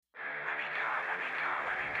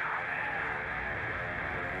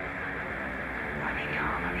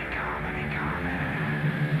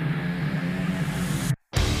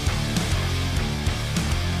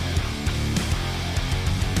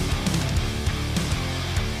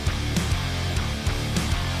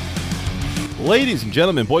Ladies and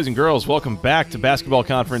gentlemen, boys and girls, welcome back to Basketball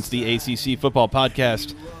Conference, the ACC Football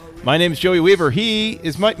Podcast. My name is Joey Weaver. He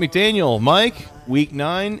is Mike McDaniel. Mike, Week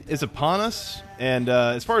 9 is upon us, and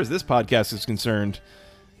as far as this podcast is concerned,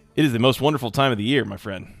 it is the most wonderful time of the year, my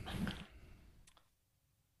friend.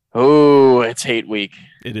 Oh, it's hate week.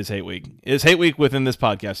 It is hate week. It is hate week within this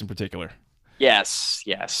podcast in particular. Yes.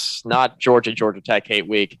 Not Georgia Tech hate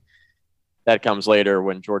week. That comes later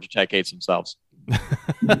when Georgia Tech hates themselves.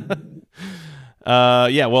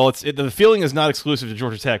 The feeling is not exclusive to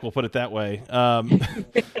Georgia Tech. We'll put it that way.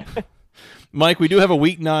 Mike, we do have a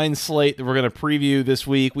Week 9 slate that we're going to preview this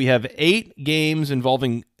week. We have 8 games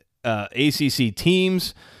involving ACC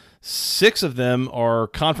teams. 6 of them are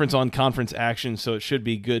conference-on-conference action, so it should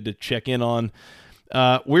be good to check in on.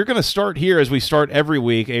 We're going to start here, as we start every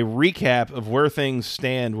week, a recap of where things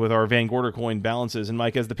stand with our Van Gorder coin balances. And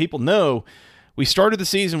Mike, as the people know, we started the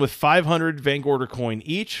season with 500 Van Gorder coin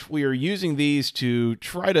each. We are using these to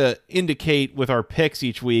try to indicate with our picks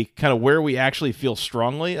each week kind of where we actually feel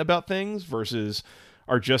strongly about things versus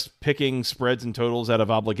are just picking spreads and totals out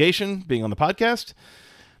of obligation, being on the podcast.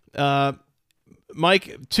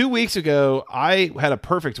 Mike, 2 weeks ago, I had a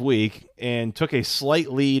perfect week and took a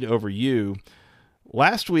slight lead over you.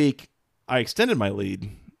 Last week, I extended my lead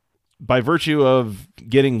by virtue of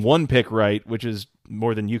getting one pick right, which is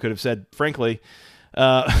more than you could have said, frankly.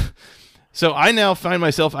 So I now find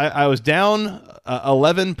myself, I was down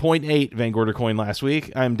 11.8 Van Gorder coin last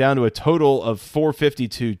week. I'm down to a total of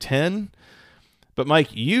 452.10. But Mike,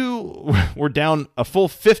 you were down a full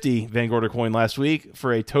 50 Van Gorder coin last week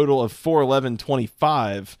for a total of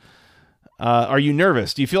 411.25. Are you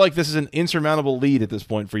nervous? Do you feel like this is an insurmountable lead at this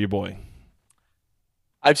point for your boy?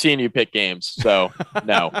 I've seen you pick games, so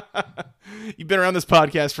no. You've been around this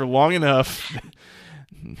podcast for long enough.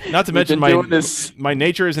 Not to mention my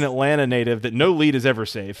nature as an Atlanta native that no lead is ever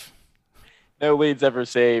safe. No lead's ever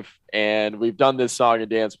safe, and we've done this song and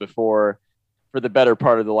dance before for the better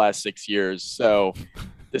part of the last 6 years. So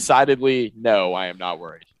decidedly, no, I am not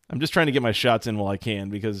worried. I'm just trying to get my shots in while I can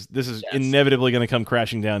because this is inevitably going to come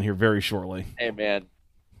crashing down here very shortly. Hey, man.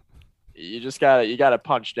 You just gotta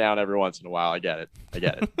punch down every once in a while. I get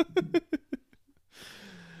it.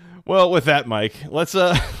 Well, with that, Mike, let's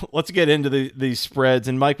get into these spreads.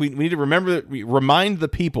 And Mike, we need to remind the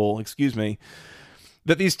people,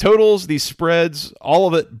 that these totals, these spreads, all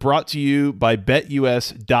of it brought to you by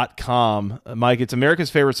BetUS.com. Mike, it's America's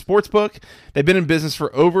favorite sports book. They've been in business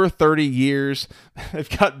for over 30 years. They've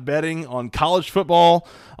got betting on college football,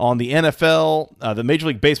 on the NFL, the Major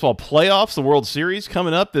League Baseball playoffs, the World Series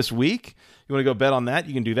coming up this week. You want to go bet on that?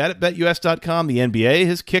 You can do that at BetUS.com. The NBA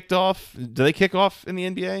has kicked off. Do they kick off in the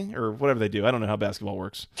NBA or whatever they do? I don't know how basketball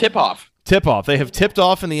works. Tip off. They have tipped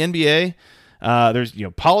off in the NBA. There's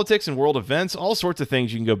politics and world events, all sorts of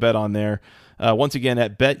things you can go bet on there. Once again,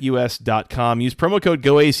 at BetUS.com. Use promo code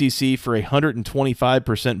GOACC for a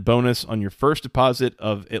 125% bonus on your first deposit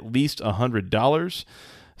of at least $100.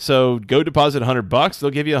 So go deposit $100.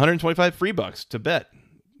 They'll give you 125 free bucks to bet.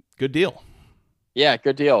 Good deal. Yeah,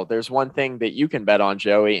 good deal. There's one thing that you can bet on,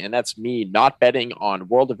 Joey, and that's me not betting on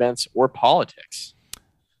world events or politics.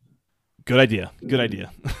 Good idea.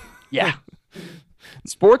 Yeah.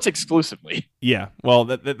 Sports exclusively. Yeah. Well,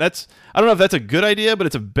 that's I don't know if that's a good idea, but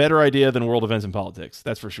it's a better idea than world events and politics.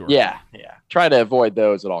 That's for sure. Yeah. Try to avoid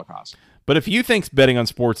those at all costs. But if you think betting on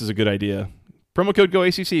sports is a good idea, promo code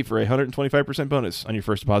GOACC for a 125% bonus on your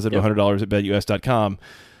first deposit of $100 at BetUS.com.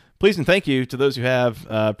 Please and thank you to those who have.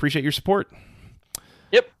 Appreciate your support.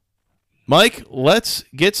 Yep. Mike, let's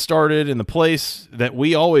get started in the place that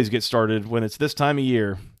we always get started when it's this time of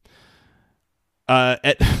year.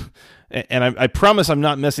 And I promise I'm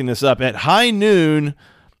not messing this up. At high noon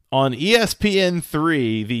on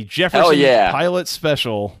ESPN3, the Jefferson Pilot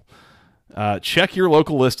Special. Check your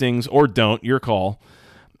local listings or don't. Your call.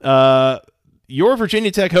 Your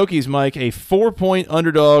Virginia Tech Hokies, Mike, a 4-point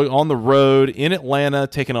underdog on the road in Atlanta,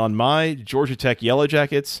 taking on my Georgia Tech Yellow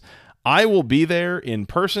Jackets. I will be there in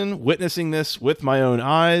person, witnessing this with my own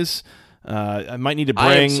eyes. I might need to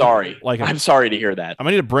bring. I'm sorry to hear that. I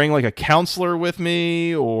might need to bring like a counselor with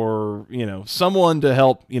me, or someone to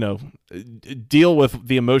help deal with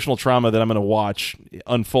the emotional trauma that I'm going to watch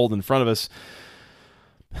unfold in front of us.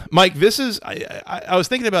 Mike, this is. I was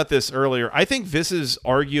thinking about this earlier. I think this is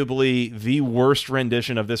arguably the worst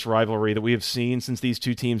rendition of this rivalry that we have seen since these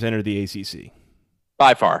two teams entered the ACC.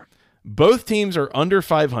 By far. Both teams are under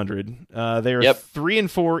 500. They are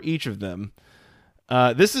 3-4 each of them.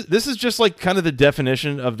 This is just like kind of the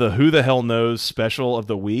definition of the who the hell knows special of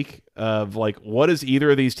the week of like what is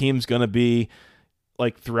either of these teams going to be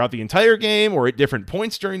like throughout the entire game or at different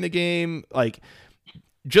points during the game. Like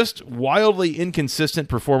just wildly inconsistent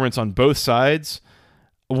performance on both sides.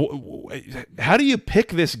 How do you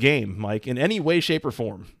pick this game, Mike, in any way, shape, or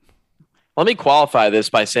form? Let me qualify this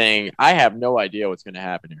by saying I have no idea what's going to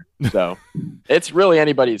happen here. So it's really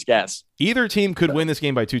anybody's guess. Either team could win this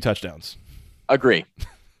game by 2 touchdowns. Agree.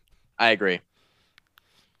 I agree.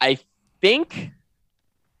 I think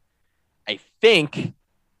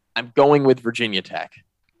I'm going with Virginia Tech.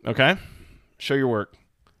 Okay. Show your work.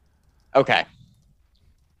 Okay.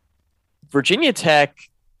 Virginia Tech,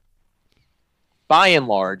 by and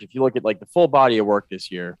large, if you look at like the full body of work this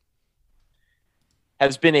year,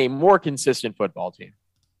 has been a more consistent football team.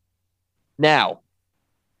 Now,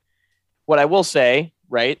 what I will say,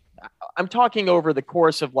 right, I'm talking over the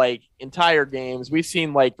course of like entire games. We've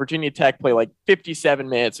seen like Virginia Tech play like 57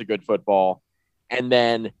 minutes of good football and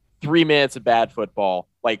then 3 minutes of bad football,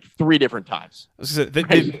 like 3 different times.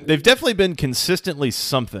 They've definitely been consistently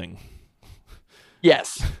something.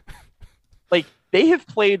 Yes. Like they have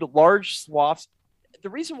played large swaths. The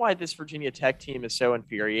reason why this Virginia Tech team is so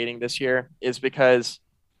infuriating this year is because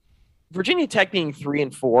Virginia Tech being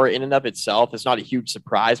 3-4 in and of itself is not a huge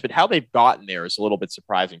surprise, but how they've gotten there is a little bit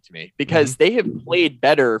surprising to me because they have played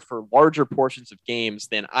better for larger portions of games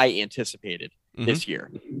than I anticipated this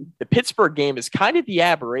year. The Pittsburgh game is kind of the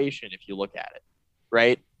aberration if you look at it,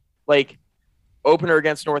 right? Like opener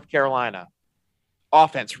against North Carolina,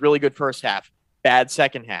 offense, really good first half, bad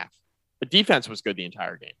second half, but defense was good the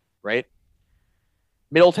entire game, right?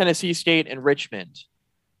 Middle Tennessee State and Richmond,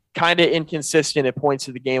 kind of inconsistent at points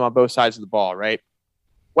of the game on both sides of the ball, right?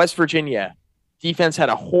 West Virginia, defense had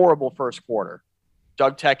a horrible first quarter,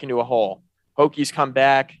 dug Tech into a hole. Hokies come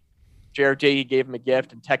back. Jared Dagey gave him a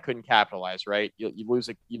gift, and Tech couldn't capitalize, right? You lose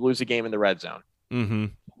a game in the red zone. Mm-hmm.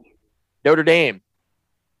 Notre Dame,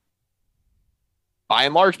 by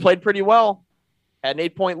and large, played pretty well. Had an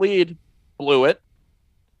 8-point lead, blew it.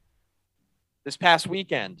 This past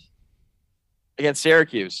weekend, against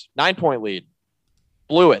Syracuse, 9-point lead,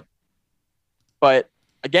 blew it. But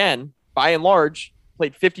again, by and large,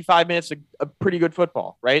 played 55 minutes of pretty good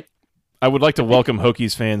football, right? I would like to welcome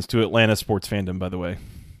Hokies fans to Atlanta sports fandom, by the way.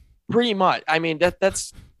 Pretty much. I mean,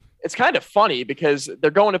 that's it's kind of funny because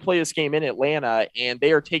they're going to play this game in Atlanta and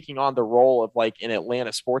they are taking on the role of like an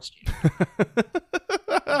Atlanta sports team.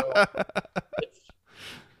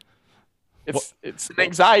 It's an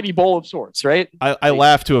anxiety bowl of sorts, right? I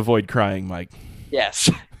laugh to avoid crying, Mike. Yes.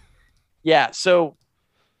 Yeah. So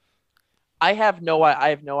I have no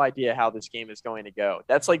idea how this game is going to go.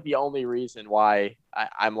 That's like the only reason why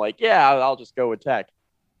I'm like, yeah, I'll just go with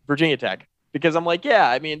Virginia Tech, because I'm like, yeah,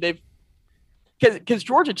 I mean, because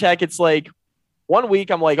Georgia Tech, it's like 1 week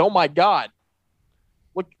I'm like, oh my God,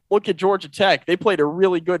 look at Georgia Tech. They played a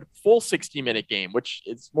really good full 60-minute game, which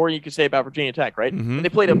is more than you could say about Virginia Tech, right? Mm-hmm. And they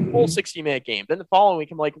played a full 60-minute game. Then the following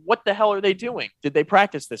week, I'm like, what the hell are they doing? Did they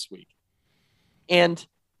practice this week? And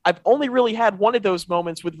I've only really had one of those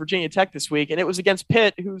moments with Virginia Tech this week, and it was against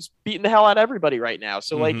Pitt, who's beating the hell out of everybody right now.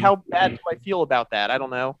 So, like, how bad do I feel about that? I don't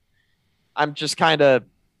know. I'm just I'm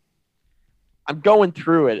going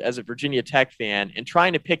through it as a Virginia Tech fan, and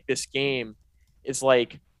trying to pick this game is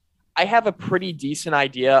like, I have a pretty decent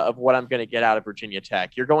idea of what I'm going to get out of Virginia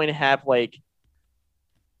Tech. You're going to have like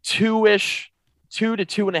 2 to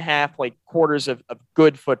 2.5 like quarters of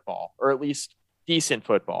good football, or at least decent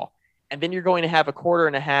football. And then you're going to have a quarter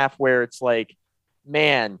and a half where it's like,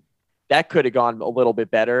 man, that could have gone a little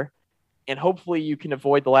bit better. And hopefully you can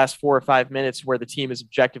avoid the last 4 or 5 minutes where the team is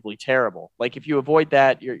objectively terrible. Like if you avoid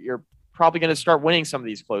that, you're probably going to start winning some of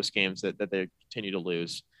these close games that they continue to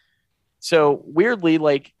lose. So weirdly,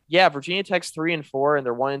 like, yeah, Virginia Tech's 3-4 and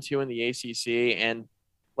they're 1-2 in the ACC. And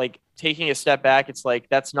like taking a step back, it's like,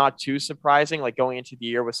 that's not too surprising, like going into the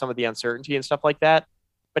year with some of the uncertainty and stuff like that.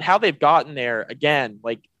 But how they've gotten there, again,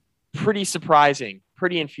 like, pretty surprising,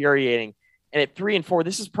 pretty infuriating. And at 3-4,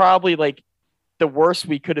 this is probably like the worst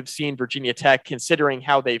we could have seen Virginia Tech, considering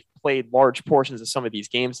how they've played large portions of some of these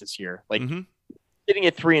games this year. Like sitting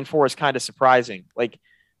at 3-4 is kind of surprising. Like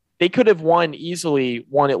they could have easily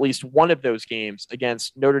won at least one of those games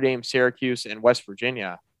against Notre Dame, Syracuse, and West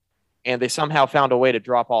Virginia. And they somehow found a way to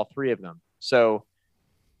drop all 3 of them. So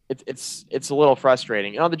it's a little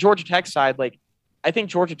frustrating. And on the Georgia Tech side, like I think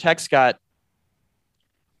Georgia Tech's got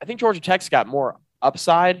more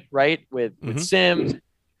upside, right? With Sims,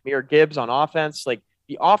 Mir Gibbs on offense. Like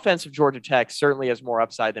the offense of Georgia Tech certainly has more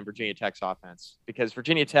upside than Virginia Tech's offense, because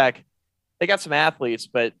Virginia Tech, they got some athletes,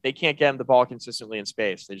 but they can't get them the ball consistently in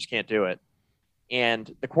space. They just can't do it.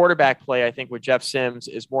 And the quarterback play, I think, with Jeff Sims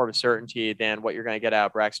is more of a certainty than what you're going to get out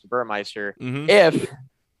of Braxton Burmeister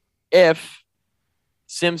if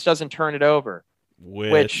Sims doesn't turn it over,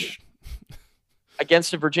 which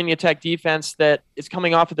against a Virginia Tech defense that is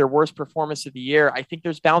coming off of their worst performance of the year, I think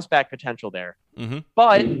there's bounce back potential there.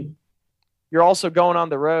 But you're also going on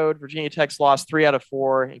the road. Virginia Tech's lost 3 out of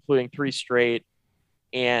 4, including 3 straight,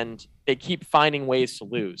 and they keep finding ways to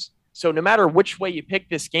lose. So no matter which way you pick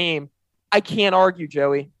this game, I can't argue,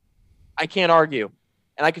 Joey. I can't argue.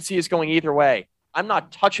 And I can see us going either way. I'm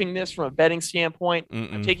not touching this from a betting standpoint.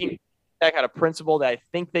 I'm taking Tech out of principle that I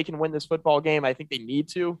think they can win this football game. I think they need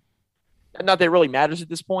to. Not that it really matters at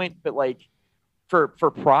this point, but like for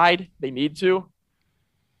pride, they need to.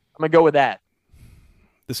 I'm going to go with that.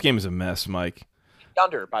 This game is a mess, Mike.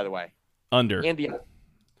 Under, by the way. Under. And the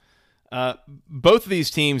both of these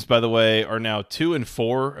teams, by the way, are now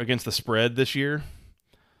 2-4 against the spread this year.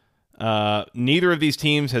 Neither of these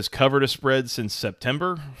teams has covered a spread since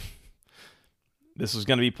September. This is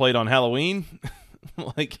going to be played on Halloween.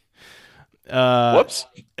 Whoops.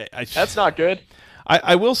 That's not good.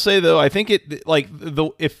 I will say though, I think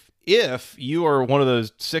if you are one of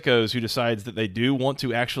those sickos who decides that they do want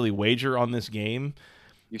to actually wager on this game,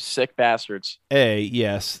 you sick bastards. A,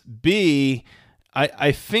 yes. B,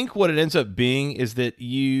 I think what it ends up being is that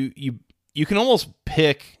you can almost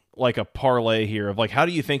pick like a parlay here of like, how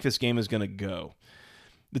do you think this game is going to go?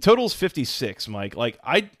 The total is 56, Mike. Like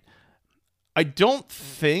I don't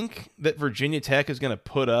think that Virginia Tech is going to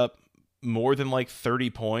put up more than like 30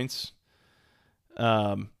 points.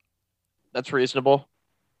 That's reasonable.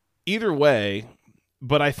 Either way,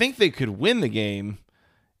 but I think they could win the game.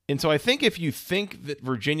 And so I think if you think that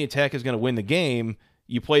Virginia Tech is going to win the game,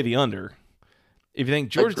 you play the under. If you think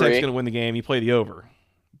Georgia Tech's going to win the game, you play the over,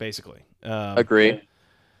 basically. Agree.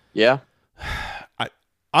 Yeah.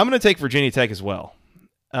 I'm going to take Virginia Tech as well.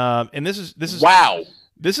 And this is wow.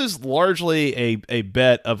 This is largely a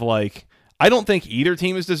bet of like, I don't think either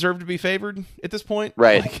team is deserved to be favored at this point.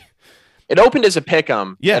 Right. Like, it opened as a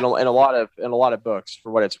pick'em yeah. in a lot of books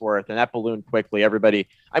for what it's worth, and that ballooned quickly. Everybody's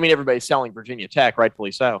selling Virginia Tech,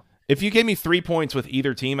 rightfully so. If you gave me 3 points with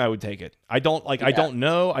either team, I would take it. I don't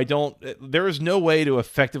know. There is no way to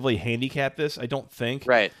effectively handicap this, I don't think.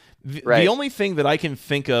 Right. The only thing that I can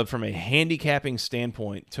think of from a handicapping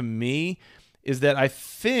standpoint to me is that I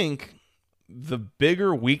think the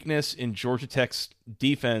bigger weakness in Georgia Tech's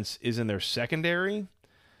defense is in their secondary.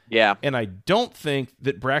 Yeah. And I don't think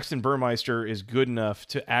that Braxton Burmeister is good enough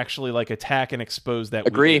to actually like attack and expose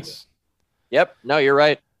that weakness. Yep. No, you're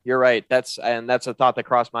right. You're right. That's a thought that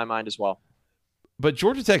crossed my mind as well. But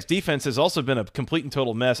Georgia Tech's defense has also been a complete and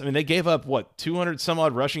total mess. I mean, they gave up 200 some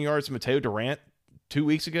odd rushing yards to Mateo Durant 2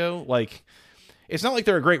 weeks ago. Like, it's not like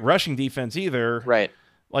they're a great rushing defense either. Right.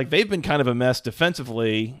 Like, they've been kind of a mess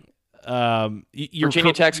defensively.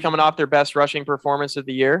 Virginia Tech's coming off their best rushing performance of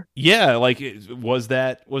the year. Yeah, like was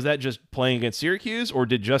that just playing against Syracuse, or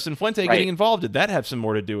did Justin Fuente getting involved? Did that have some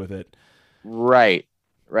more to do with it? Right,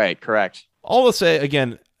 correct. All to say,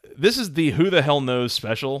 again, this is the who the hell knows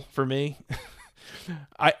special for me.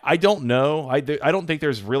 I don't know. I don't think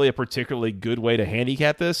there's really a particularly good way to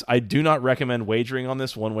handicap this. I do not recommend wagering on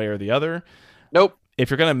this one way or the other. Nope. If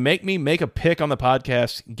you're going to make me make a pick on the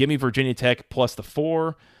podcast, give me Virginia Tech plus the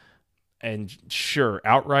 4. And sure,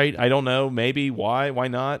 outright, I don't know, maybe, why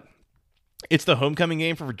not? It's the homecoming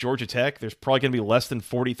game for Georgia Tech. There's probably going to be less than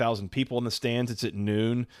 40,000 people in the stands. It's at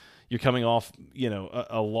noon. You're coming off,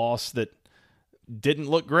 a loss that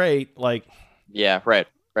didn't look great. Like, yeah, right.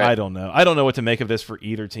 I don't know. I don't know what to make of this for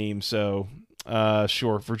either team. So,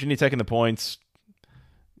 sure, Virginia Tech in the points.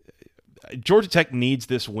 Georgia Tech needs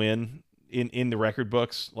this win in the record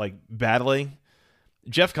books, like, badly.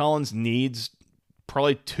 Jeff Collins needs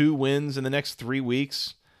probably 2 wins in the next 3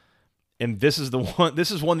 weeks, and this is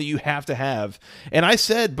one that you have to have. And I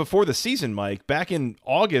said before the season, Mike, back in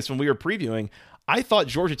August when we were previewing, I thought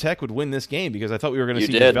Georgia Tech would win this game because I thought we were going to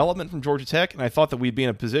see development from Georgia Tech, and I thought that we'd be in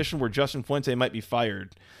a position where Justin Fuente might be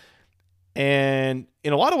fired. And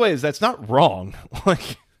in a lot of ways, that's not wrong.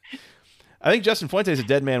 Like, I think Justin Fuente is a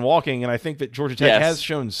dead man walking, and I think that Georgia Tech has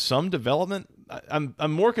shown some development. I'm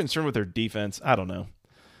more concerned with their defense. I don't know.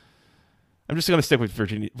 I'm just going to stick with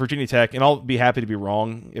Virginia Tech, and I'll be happy to be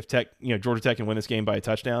wrong if Georgia Tech can win this game by a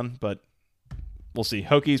touchdown, but we'll see.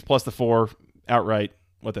 Hokies plus the 4 outright.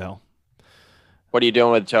 What the hell? What are you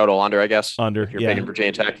doing with the total? Under, I guess. Under. If you're picking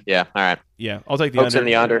Virginia Tech. Yeah. All right. Yeah, I'll take the Hokes under. In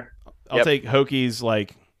the under. I'll take Hokies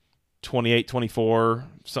like 28-24,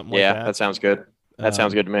 something like that. Yeah, that sounds good. That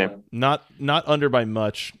sounds good to me. Not under by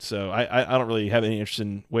much, so I don't really have any interest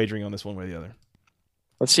in wagering on this one way or the other.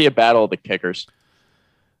 Let's see a battle of the kickers.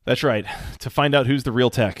 That's right. To find out who's the real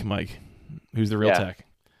tech, Mike. Who's the real tech?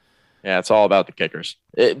 Yeah, it's all about the kickers.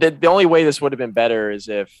 The only way this would have been better is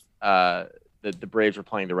if the Braves were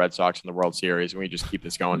playing the Red Sox in the World Series, and we just keep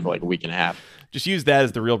this going for like a week and a half. Just use that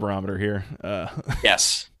as the real barometer here.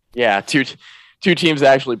 Yes. Yeah, two teams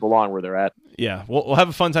that actually belong where they're at. Yeah, we'll have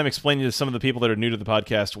a fun time explaining to some of the people that are new to the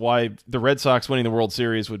podcast why the Red Sox winning the World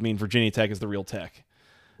Series would mean Virginia Tech is the real tech.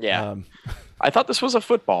 Yeah. I thought this was a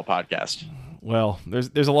football podcast. Well,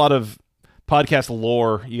 there's a lot of podcast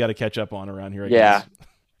lore you got to catch up on around here, I guess.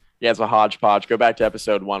 Yeah, it's a hodgepodge. Go back to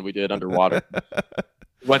episode 1. We did underwater.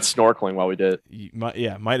 Went snorkeling while we did it.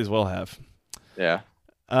 Might as well have. Yeah.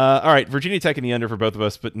 All right, Virginia Tech in the under for both of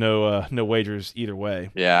us, but no wagers either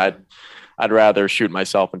way. Yeah, I'd rather shoot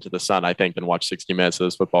myself into the sun, I think, than watch 60 minutes of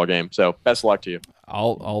this football game. So best of luck to you.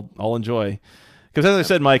 I'll enjoy. Because as I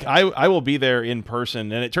said, Mike, I will be there in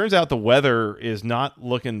person, and it turns out the weather is not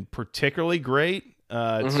looking particularly great.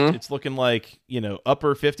 It's looking like,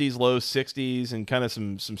 upper 50s, low 60s, and kind of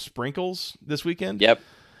some sprinkles this weekend. Yep.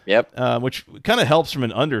 Which kind of helps from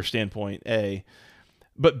an under standpoint, A.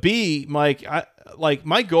 But B, Mike,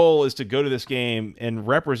 my goal is to go to this game and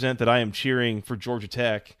represent that I am cheering for Georgia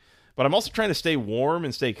Tech, but I'm also trying to stay warm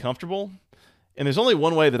and stay comfortable. And there's only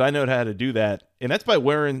one way that I know how to do that, and that's by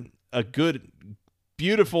wearing a good,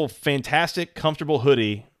 beautiful, fantastic, comfortable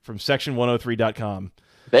hoodie from section103.com.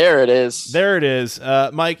 There it is.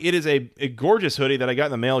 Mike, it is a gorgeous hoodie that I got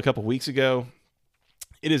in the mail a couple weeks ago.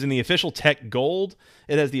 It is in the official Tech Gold.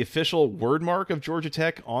 It has the official word mark of Georgia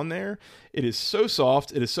Tech on there. It is so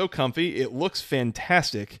soft. It is so comfy. It looks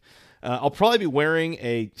fantastic. I'll probably be wearing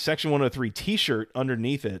a Section 103 t-shirt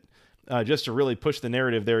underneath it just to really push the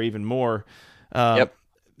narrative there even more.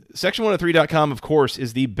 Section103.com, of course,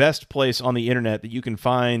 is the best place on the internet that you can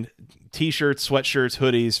find t-shirts, sweatshirts,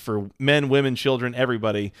 hoodies for men, women, children,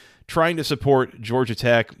 everybody trying to support Georgia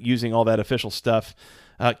Tech using all that official stuff.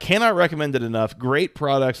 Cannot recommend it enough. Great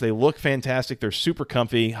products. They look fantastic. They're super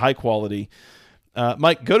comfy, high quality.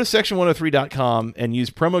 Mike, go to section103.com and use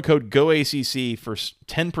promo code GOACC for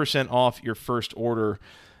 10% off your first order.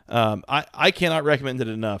 I cannot recommend it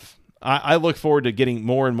enough. I look forward to getting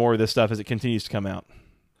more and more of this stuff as it continues to come out.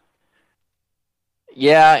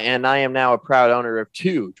 Yeah, and I am now a proud owner of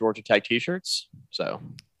 2 Georgia Tech t-shirts. So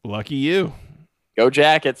lucky you. Go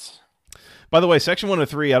Jackets. By the way, Section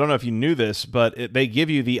 103, I don't know if you knew this, but they give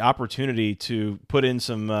you the opportunity to put in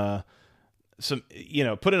put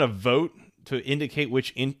in a vote to indicate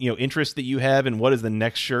which interest that you have and what is the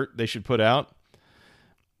next shirt they should put out.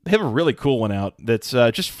 They have a really cool one out that's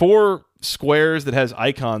just 4 squares that has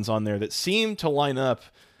icons on there that seem to line up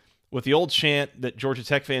with the old chant that Georgia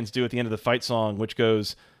Tech fans do at the end of the fight song, which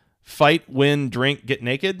goes, "Fight, win, drink, get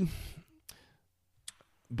naked."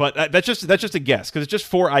 But that's just a guess because it's just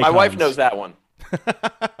 4 icons. My wife knows that one.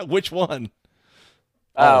 Which one?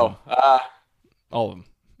 All of them.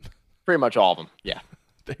 Pretty much all of them. Yeah.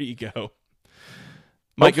 There you go.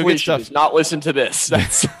 Mike, go get she stuff. does not listen to this.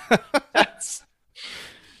 That's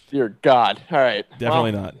dear God. All right.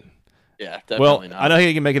 Definitely not. Yeah, definitely not. I know how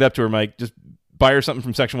you can make it up to her, Mike. Just buy her something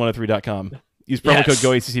from section103.com. Use promo code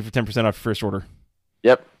GOACC for 10% off your first order.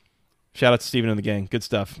 Yep. Shout out to Steven and the gang. Good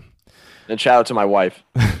stuff. And shout out to my wife.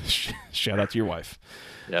 Shout out to your wife.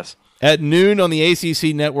 Yes. At noon on the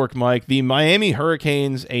ACC network, Mike, the Miami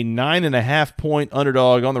Hurricanes, a 9.5-point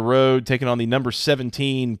underdog on the road, taking on the number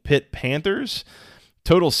 17 Pitt Panthers.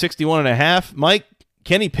 Total 61.5. Mike,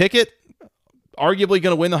 Kenny Pickett, arguably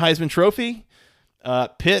going to win the Heisman Trophy.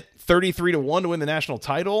 Pitt, 33-1 to win the national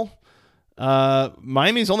title.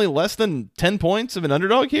 Miami's only less than 10 points of an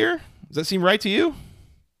underdog here. Does that seem right to you?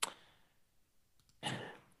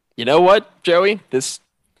 You know what, Joey? This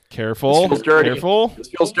feels dirty. Careful. This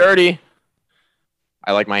feels dirty.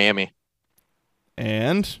 I like Miami.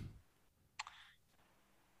 And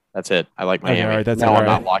that's it. I like Miami. Okay, all right, that's I'm all right.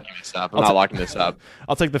 not locking this up. I'm not locking this up.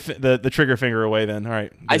 I'll take the trigger finger away then. All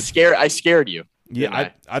right. Good. I scared you.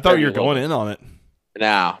 Yeah, I thought you were going in on it.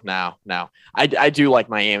 No. I do like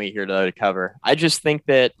Miami here to cover. I just think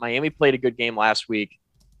that Miami played a good game last week.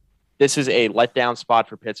 This is a letdown spot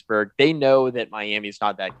for Pittsburgh. They know that Miami's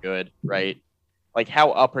not that good, right? Like, how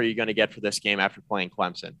up are you going to get for this game after playing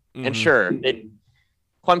Clemson? Mm-hmm. And sure,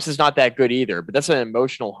 Clemson's not that good either, but that's an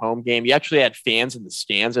emotional home game. You actually had fans in the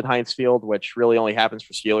stands at Heinz Field, which really only happens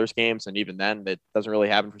for Steelers games. And even then, it doesn't really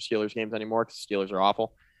happen for Steelers games anymore because the Steelers are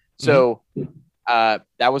awful. So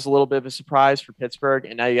that was a little bit of a surprise for Pittsburgh.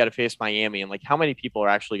 And now you got to face Miami. And like, how many people are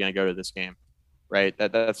actually going to go to this game, right?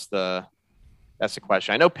 That's the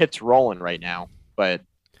question. I know Pitt's rolling right now, but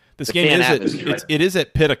this game is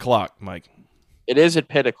at Pitt o'clock, Mike. It is at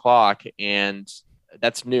Pitt o'clock, and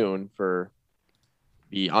that's noon for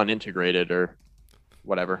be unintegrated or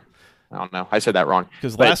whatever. I don't know. I said that wrong.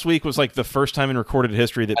 Because last week was like the first time in recorded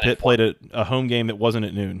history that Pitt played a home game that wasn't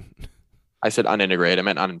at noon. I said unintegrated. I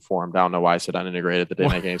meant uninformed. I don't know why I said unintegrated. That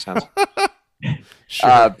didn't make any sense.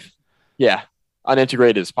 Sure. Yeah.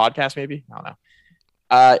 Unintegrated is podcast, maybe? I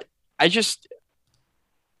don't know.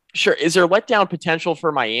 Sure. Is there letdown potential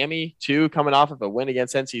for Miami, too, coming off of a win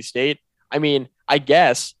against NC State? I mean, I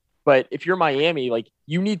guess. But if you're Miami, like,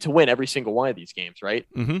 you need to win every single one of these games, right?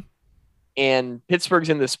 Mm-hmm. And Pittsburgh's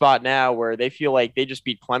in this spot now where they feel like they just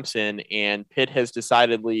beat Clemson, and Pitt has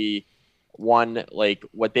decidedly won like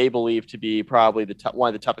what they believe to be probably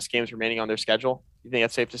one of the toughest games remaining on their schedule. You think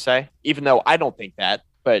that's safe to say? Even though I don't think that,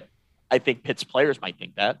 but I think Pitt's players might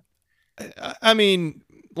think that. I mean,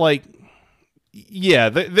 like, yeah,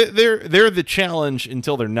 they're the challenge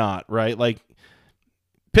until they're not, right? Like,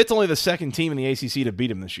 Pitt's only the second team in the ACC to beat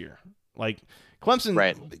them this year. Like,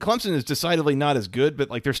 Clemson is decidedly not as good, but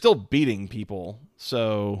like they're still beating people,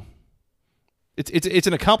 so it's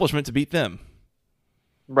an accomplishment to beat them.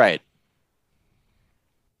 Right.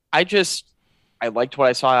 I liked what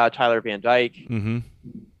I saw out of Tyler Van Dyke. Mm-hmm.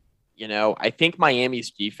 You know, I think Miami's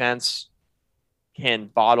defense can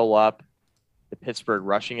bottle up the Pittsburgh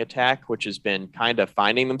rushing attack, which has been kind of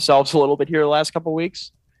finding themselves a little bit here the last couple of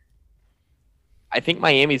weeks. I think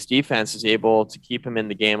Miami's defense is able to keep him in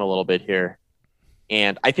the game a little bit here.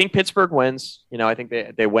 And I think Pittsburgh wins. You know, I think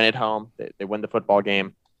they win at home. They win the football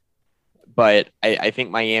game. But I think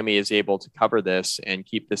Miami is able to cover this and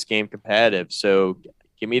keep this game competitive. So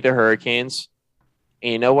give me the Hurricanes.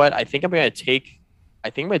 And you know what? I think I'm going to take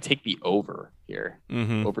the over here.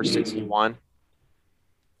 Mm-hmm. Over 61.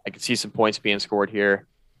 I could see some points being scored here.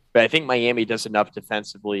 But I think Miami does enough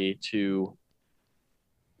defensively to,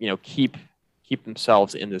 you know, keep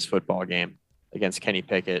themselves in this football game against Kenny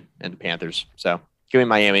Pickett and the Panthers. So give me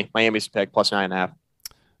Miami. Miami's pick plus 9.5.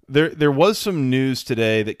 There was some news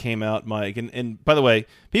today that came out, Mike, and by the way,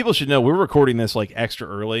 people should know we're recording this like extra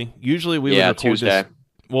early. Usually we would record Tuesday. this.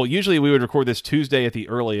 Well, usually we would record this Tuesday at the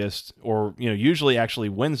earliest, or usually actually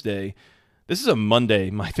Wednesday. This is a Monday,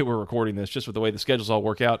 Mike, that we're recording this, just with the way the schedules all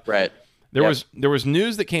work out. Right. There was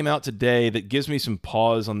news that came out today that gives me some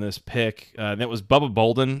pause on this pick. That was Bubba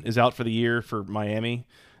Bolden is out for the year for Miami.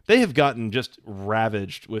 They have gotten just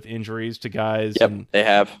ravaged with injuries to guys. Yep, they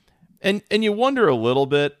have. And you wonder a little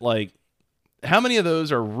bit, like, how many of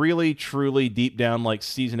those are really, truly deep down, like,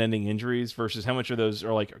 season-ending injuries versus how much of those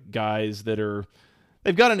are, like, guys that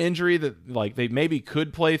they've got an injury that, like, they maybe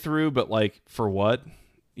could play through, but, like, for what?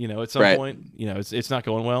 At some point, it's not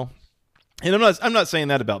going well. And I'm not saying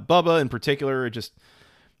that about Bubba in particular. It just,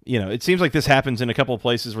 it seems like this happens in a couple of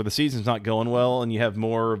places where the season's not going well and you have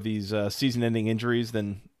more of these season-ending injuries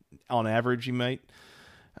than on average you might.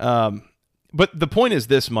 But the point is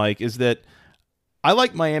this, Mike, is that I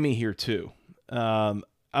like Miami here too. I'm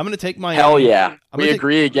going to take Miami. Hell yeah. We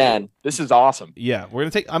agree again. This is awesome. Yeah, I'm going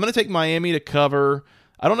to take Miami to cover.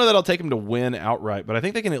 I don't know that I'll take them to win outright, but I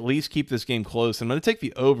think they can at least keep this game close. I'm going to take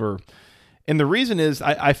the over. And the reason is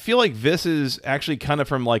I feel like this is actually kind of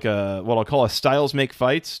from like what I'll call a styles make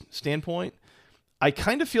fights standpoint. I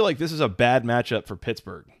kind of feel like this is a bad matchup for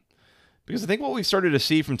Pittsburgh. Because I think what we've started to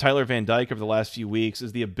see from Tyler Van Dyke over the last few weeks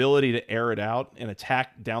is the ability to air it out and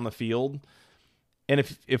attack down the field. And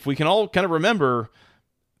if we can all kind of remember,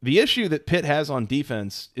 the issue that Pitt has on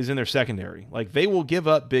defense is in their secondary. Like, they will give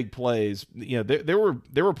up big plays. There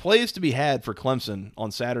were plays to be had for Clemson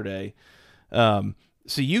on Saturday.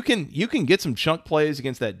 So you can get some chunk plays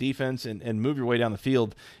against that defense and move your way down the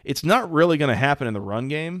field. It's not really going to happen in the run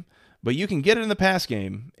game, but you can get it in the pass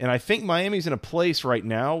game. And I think Miami's in a place right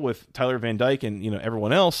now with Tyler Van Dyke and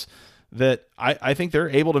everyone else that I think they're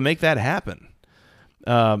able to make that happen.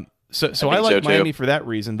 So I like Miami for that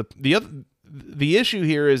reason. The issue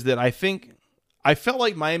here is that I felt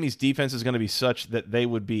like Miami's defense is going to be such that they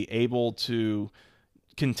would be able to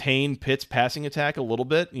contain Pitt's passing attack a little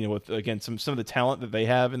bit, with, again, some of the talent that they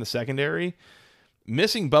have in the secondary.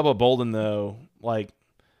 Missing Bubba Bolden, though, like,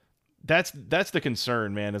 that's the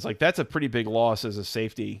concern, man. It's like, that's a pretty big loss as a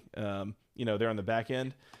safety, there on the back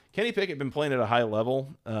end. Kenny Pickett been playing at a high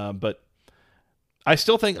level, but I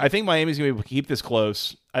think Miami's going to be able to keep this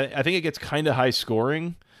close. I think it gets kind of high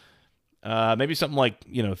scoring, maybe something like,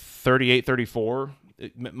 38-34.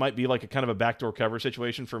 It might be like a kind of a backdoor cover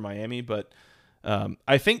situation for Miami, but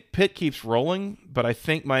I think Pitt keeps rolling, but I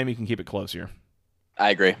think Miami can keep it close here. I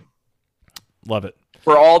agree. Love it.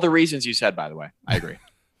 For all the reasons you said, by the way. I agree.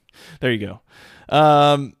 There you go.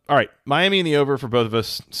 All right. Miami in the over for both of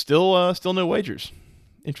us. Still no wagers.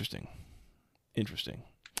 Interesting.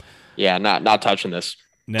 Yeah, not touching this.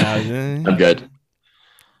 No, I'm good.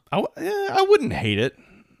 I wouldn't hate it.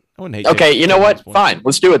 I wouldn't hate. Okay, taking you know those what? points. Fine,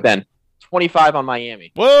 let's do it then. 25 on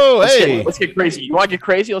Miami. Whoa, Let's get crazy. You want to get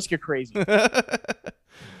crazy? Let's get crazy. All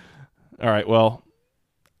right. Well,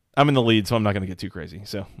 I'm in the lead, so I'm not going to get too crazy.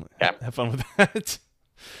 So have fun with that.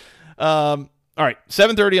 All right.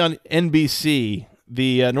 7:30 on NBC.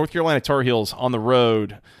 The North Carolina Tar Heels on the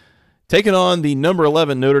road, taking on the number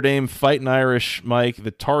 11 Notre Dame Fighting Irish. Mike,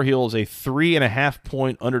 the Tar Heels a 3.5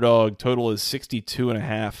 point underdog. Total is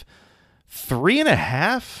 62.5.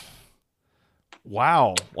 3.5.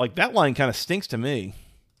 Wow. Like, that line kind of stinks to me.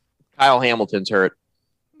 Kyle Hamilton's hurt.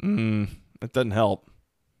 That doesn't help.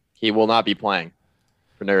 He will not be playing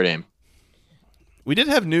for Notre Dame. We did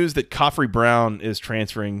have news that Coffrey Brown is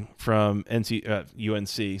transferring from UNC.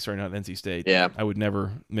 Sorry, not NC State. Yeah. I would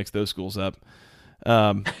never mix those schools up.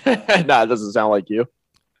 No, it doesn't sound like you.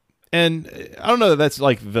 And I don't know that that's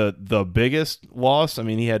like the biggest loss. I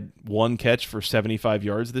mean, he had one catch for 75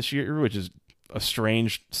 yards this year, which is a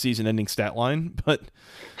strange season-ending stat line. But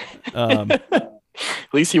at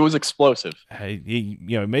least he was explosive. He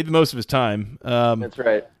made the most of his time. That's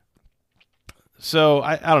right. So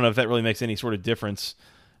I don't know if that really makes any sort of difference.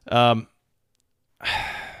 I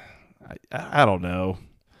don't know.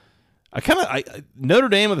 Notre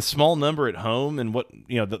Dame with a small number at home and what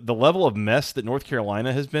the level of mess that North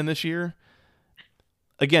Carolina has been this year.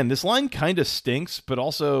 Again, this line kind of stinks, but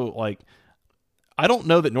also like I don't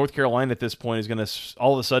know that North Carolina at this point is going to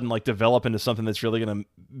all of a sudden like develop into something that's really going to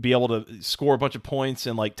be able to score a bunch of points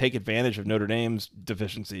and like take advantage of Notre Dame's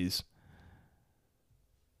deficiencies.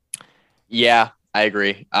 Yeah, I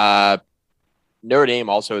agree. Notre Dame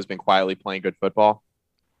also has been quietly playing good football.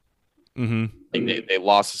 Mm-hmm. They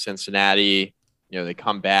lost to Cincinnati. They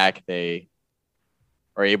come back. They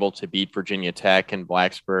are able to beat Virginia Tech and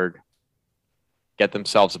Blacksburg, get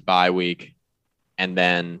themselves a bye week, and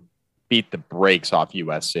then beat the brakes off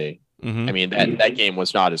USC. Mm-hmm. I mean, that game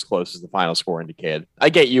was not as close as the final score indicated. I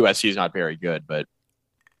get USC is not very good, but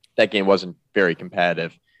that game wasn't very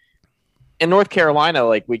competitive. In North Carolina,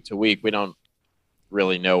 like week to week, we don't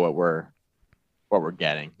really know what we're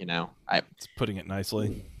getting. It's putting it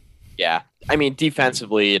nicely. Yeah, I mean,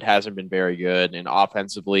 defensively, it hasn't been very good, and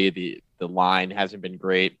offensively, the line hasn't been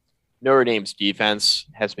great. Notre Dame's defense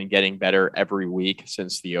has been getting better every week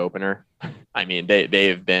since the opener. I mean, they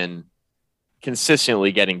have been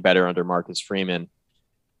consistently getting better under Marcus Freeman.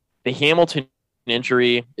 The Hamilton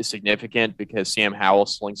injury is significant because Sam Howell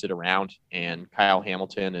slings it around, and Kyle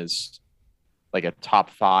Hamilton is like a top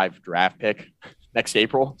 5 draft pick next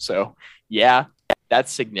April. So, yeah, that's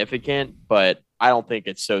significant, but I don't think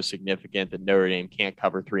it's so significant that Notre Dame can't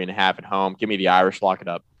cover 3.5 at home. Give me the Irish. Lock it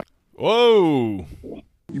up. Whoa.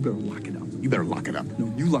 You better lock it up. You better lock it up.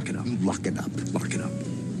 No, you lock it up. You lock it up. Lock it up.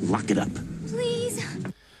 Lock it up. Please.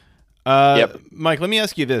 Yep. Mike, let me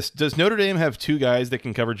ask you this. Does Notre Dame have 2 guys that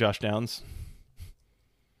can cover Josh Downs?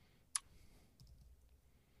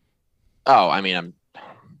 Oh, I mean,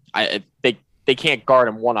 they can't guard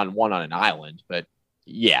him one-on-one on an island, but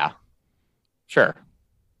yeah, sure.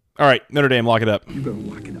 All right, Notre Dame, lock it up. You better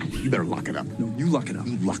lock it up. You better lock it up. No, you lock it up.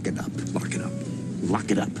 You lock it up. Lock it up.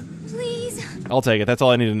 Lock it up. Please. I'll take it. That's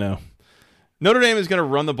all I need to know. Notre Dame is going to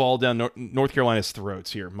run the ball down North Carolina's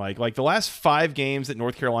throats here, Mike. Like the last 5 games that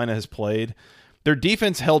North Carolina has played, their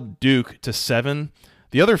defense held Duke to 7.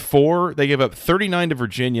 The other 4, they gave up 39 to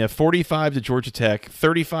Virginia, 45 to Georgia Tech,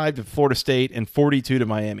 35 to Florida State, and 42 to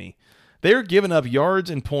Miami. They're giving up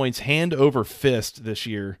yards and points hand over fist this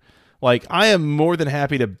year. Like, I am more than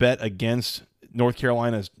happy to bet against North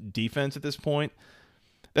Carolina's defense at this point.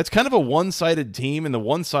 That's kind of a one-sided team, and the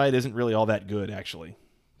one side isn't really all that good, actually.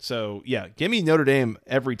 So, yeah, give me Notre Dame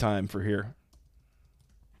every time for here.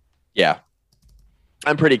 Yeah.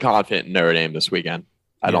 I'm pretty confident in Notre Dame this weekend.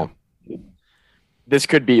 This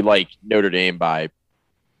could be like Notre Dame by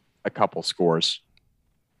a couple scores.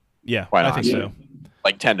 Yeah, Quite I think honestly. so.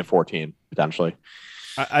 Like 10-14, potentially.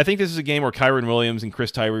 I think this is a game where Kyron Williams and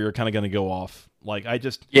Chris Tyree are kind of going to go off. Like,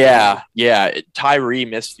 Yeah. Tyree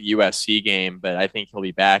missed the USC game, but I think he'll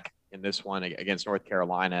be back in this one against North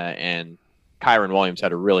Carolina. And Kyron Williams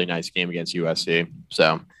had a really nice game against USC.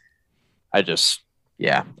 So I'm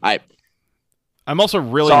also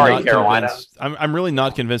really Sorry, not Carolina. convinced. I'm really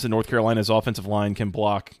not convinced that North Carolina's offensive line can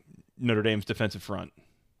block Notre Dame's defensive front.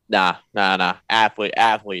 Nah.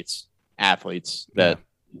 Athletes that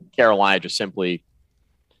Carolina just simply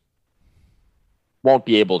won't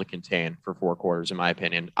be able to contain for 4 quarters, in my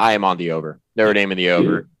opinion. I am on the over. Notre Dame in the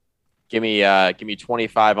over. Give me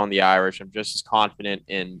 25 on the Irish. I'm just as confident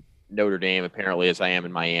in Notre Dame, apparently, as I am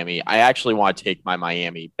in Miami. I actually want to take my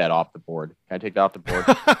Miami bet off the board. Can I take that off the board?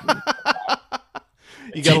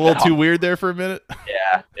 You got a little too weird there for a minute?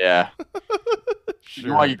 Yeah.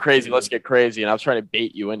 You want to get crazy? Let's get crazy. And I was trying to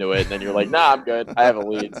bait you into it, and then you're like, "Nah, I'm good. I have a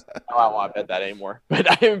lead. I don't want to bet that anymore." But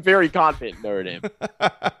I am very confident in Notre Dame.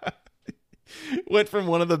 Went from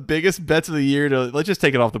one of the biggest bets of the year to let's just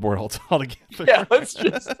take it off the board altogether. Yeah, let's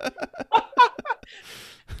just.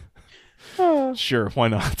 Sure, why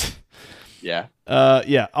not? Yeah.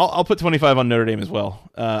 Yeah, I'll put 25 on Notre Dame as well.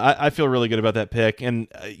 I feel really good about that pick, and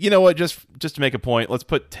you know what? Just to make a point, let's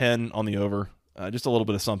put 10 on the over. Just a little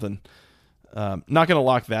bit of something. Not going to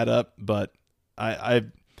lock that up, but I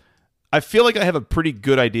feel like I have a pretty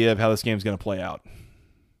good idea of how this game's going to play out.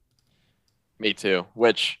 Me too.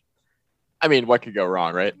 Which, I mean, what could go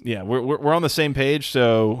wrong, right? Yeah, we're on the same page,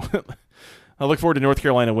 so I look forward to North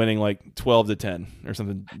Carolina winning like 12-10 or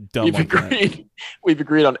something dumb like that. We've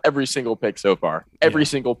agreed on every single pick so far. Every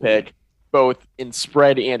single pick, both in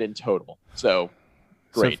spread and in total. So,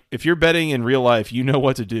 great. So if you're betting in real life, you know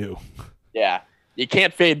what to do. Yeah. You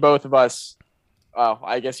can't fade both of us. Well,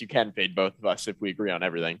 I guess you can fade both of us if we agree on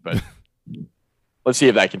everything, but let's see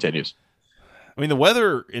if that continues. I mean, the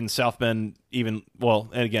weather in South Bend and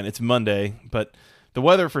again, it's Monday, but the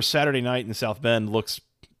weather for Saturday night in South Bend looks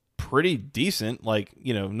pretty decent. Like,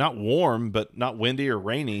 you know, not warm, but not windy or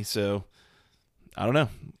rainy. So I don't know.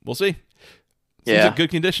 We'll see. Seems like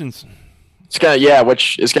good conditions. It's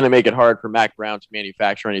which is gonna make it hard for Mac Brown to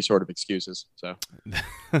manufacture any sort of excuses. So,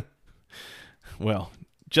 well,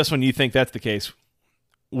 just when you think that's the case,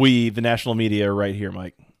 we, the national media, are right here,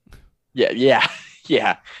 Mike. Yeah.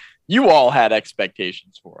 You all had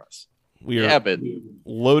expectations for us. We are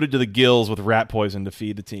loaded to the gills with rat poison to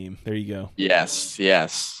feed the team. There you go. Yes.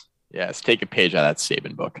 Take a page out of that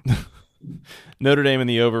Saban book. Notre Dame in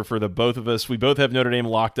the over for the both of us. We both have Notre Dame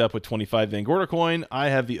locked up with 25 Van Gorder coin. I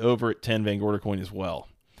have the over at 10 Van Gorder coin as well.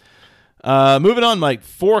 Moving on, Mike.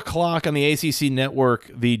 4 o'clock on the ACC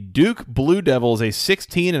network. The Duke Blue Devils, a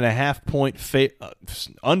 16.5 point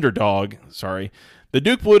underdog. Sorry. The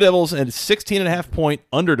Duke Blue Devils, a 16.5 point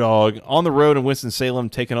underdog on the road in Winston-Salem,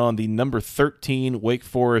 taking on the number 13 Wake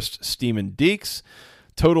Forest Steeman Deacs.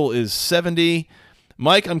 Total is 70.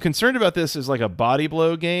 Mike, I'm concerned about this as like a body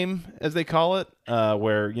blow game, as they call it,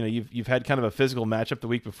 where you've had kind of a physical matchup the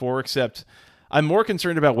week before, except I'm more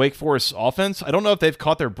concerned about Wake Forest's offense. I don't know if they've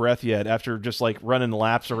caught their breath yet after just like running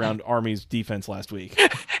laps around Army's defense last week.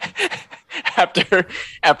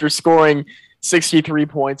 after scoring 63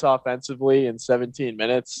 points offensively in 17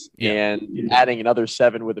 minutes and adding another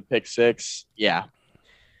 7 with a pick 6. Yeah.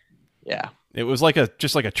 It was like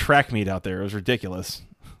just like a track meet out there. It was ridiculous.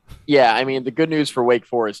 Yeah, I mean, the good news for Wake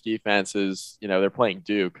Forest defense is, they're playing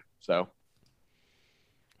Duke, so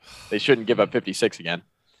they shouldn't give up 56 again.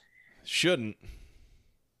 They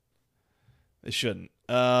shouldn't.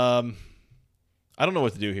 I don't know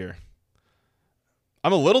what to do here.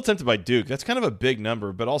 I'm a little tempted by Duke. That's kind of a big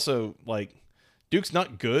number, but also like Duke's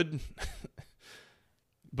not good.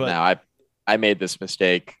 But no, I made this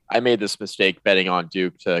mistake. Betting on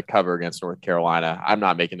Duke to cover against North Carolina. I'm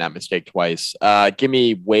not making that mistake twice. Give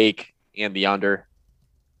me Wake and the under.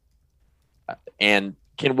 And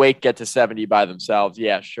can Wake get to 70 by themselves?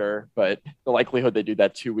 Yeah, sure. But the likelihood they do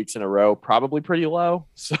that 2 weeks in a row, probably pretty low.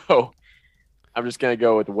 So I'm just going to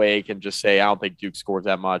go with Wake and just say I don't think Duke scores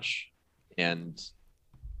that much. And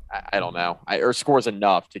I don't know. Or scores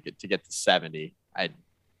enough to get to 70. I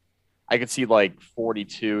could see like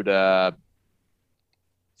 42 to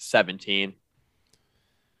 17.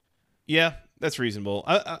 Yeah, that's reasonable.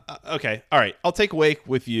 Okay. All right. I'll take Wake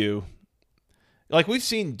with you. Like, we've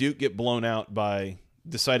seen Duke get blown out by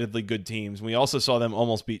decidedly good teams. We also saw them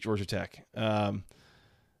almost beat Georgia Tech.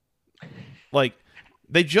 Like,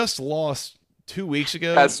 they just lost 2 weeks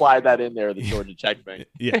ago. Gotta slide that in there, the Georgia Tech thing.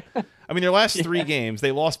 Yeah. I mean, their last 3 games,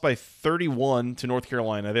 they lost by 31 to North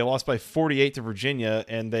Carolina. They lost by 48 to Virginia,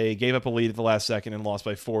 and they gave up a lead at the last second and lost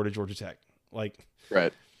by 4 to Georgia Tech. Like,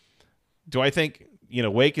 right. Do I think,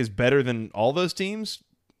 Wake is better than all those teams?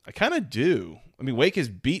 I kind of do. I mean, Wake has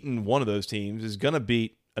beaten one of those teams, is going to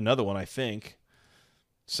beat another one, I think.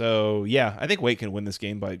 So, yeah, I think Wake can win this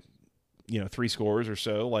game by, 3 scores or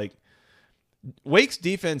so. Like, Wake's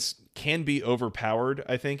defense can be overpowered,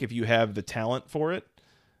 I think, if you have the talent for it.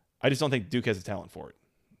 I just don't think Duke has the talent for it.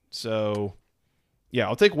 So, yeah,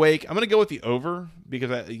 I'll take Wake. I'm going to go with the over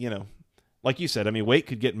because, like you said, I mean, Wake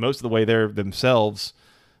could get most of the way there themselves.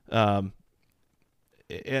 And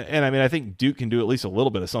I mean, I think Duke can do at least a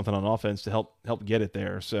little bit of something on offense to help get it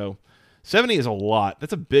there. So 70 is a lot.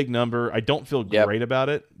 That's a big number. I don't feel great about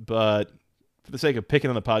it, but for the sake of picking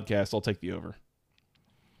on the podcast, I'll take the over.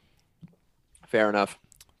 Fair enough.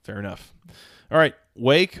 All right,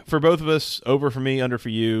 Wake for both of us, over for me, under for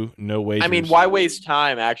you, no wagers. I mean, why waste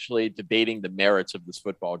time actually debating the merits of this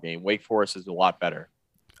football game? Wake Forest is a lot better.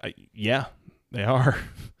 Yeah, they are.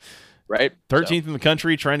 Right? 13th in the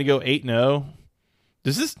country, trying to go 8-0.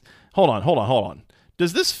 Does this – hold on.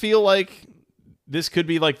 Does this feel like this could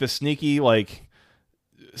be like the sneaky, like,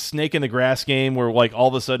 snake in the grass game where, like, all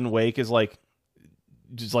of a sudden Wake is, like,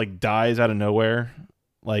 just, like, dies out of nowhere?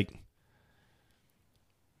 Like –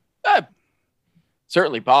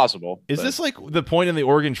 certainly possible. Is this like the point in the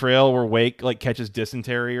Oregon Trail where Wake like catches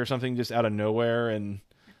dysentery or something just out of nowhere and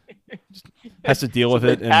just has to deal with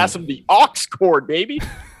it? And pass him the aux cord, baby.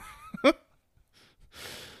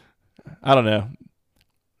 I don't know.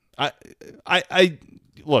 I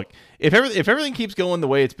look, if everything keeps going the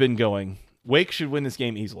way it's been going, Wake should win this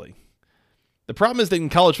game easily. The problem is that in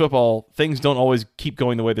college football, things don't always keep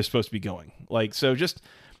going the way they're supposed to be going. Like, so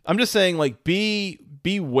I'm just saying, like, be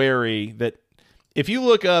wary that if you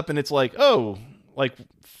look up and it's like, oh, like,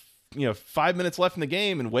 5 minutes left in the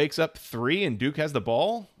game and Wake's up 3 and Duke has the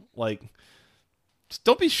ball, like, just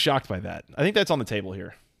don't be shocked by that. I think that's on the table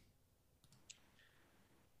here.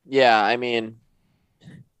 Yeah, I mean,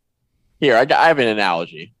 here, I have an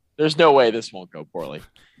analogy. There's no way this won't go poorly.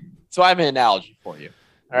 So I have an analogy for you.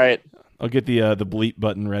 All right. I'll get the bleep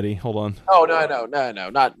button ready. Hold on. Oh, no.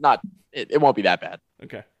 Not it won't be that bad.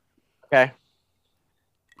 Okay.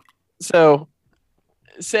 So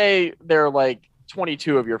say there are like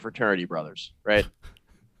 22 of your fraternity brothers, right?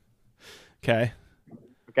 Okay.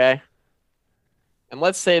 And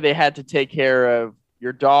let's say they had to take care of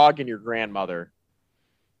your dog and your grandmother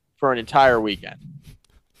for an entire weekend.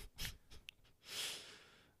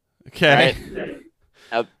 Okay. Right?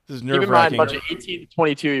 Now, this is keep in mind, a nerve-wracking. bunch of 18 to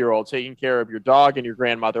 22-year-olds taking care of your dog and your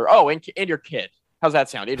grandmother. Oh, and your kid. How's that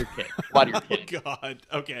sound? And your kid. A lot of your kid. Oh, God.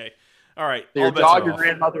 Okay. All right. So your All bets dog, are your off.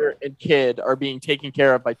 grandmother, and kid are being taken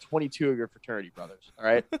care of by 22 of your fraternity brothers. All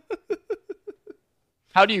right.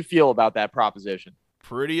 How do you feel about that proposition?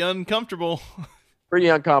 Pretty uncomfortable. Pretty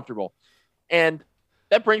uncomfortable. And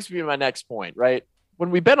that brings me to my next point, right?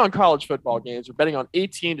 When we bet on college football games, we're betting on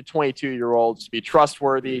 18 to 22-year-olds to be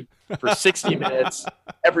trustworthy for 60 minutes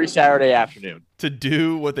every Saturday afternoon. To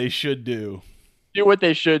do what they should do. Do what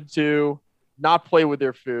they should do, not play with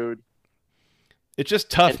their food. It's just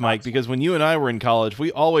tough, Mike, because when you and I were in college,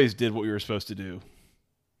 we always did what we were supposed to do.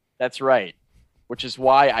 That's right, which is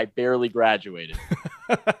why I barely graduated.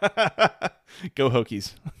 Go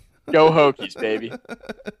Hokies. Go Hokies, baby.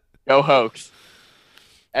 Go Hoks.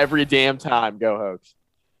 Every damn time, go Hoks.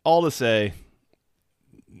 All to say,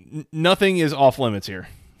 nothing is off limits here.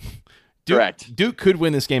 Correct. Duke could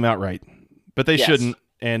win this game outright, but they Yes. shouldn't,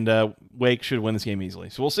 and Wake should win this game easily.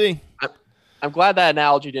 So we'll see. I'm glad that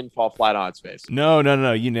analogy didn't fall flat on its face. No.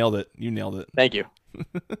 You nailed it. Thank you.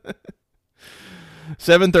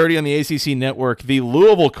 7:30 on the ACC network. The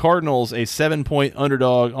Louisville Cardinals, a 7-point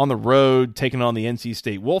underdog on the road, taking on the NC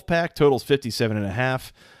State Wolfpack. Totals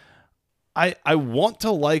 57.5. I want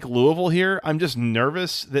to like Louisville here. I'm just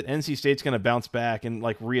nervous that NC State's going to bounce back and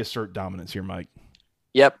like reassert dominance here, Mike.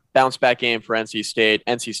 Yep, bounce back game for NC State.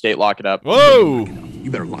 NC State, lock it up. Whoa!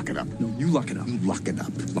 You better lock it up. No, you lock it up. You lock it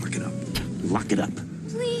up. Lock it up. Lock it up.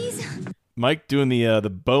 Please. Mike doing the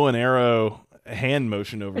bow and arrow hand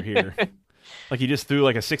motion over here. Like he just threw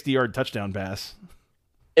like a 60-yard touchdown pass.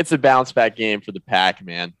 It's a bounce back game for the Pack,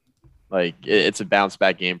 man. Like, it's a bounce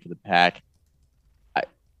back game for the Pack.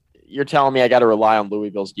 You're telling me I got to rely on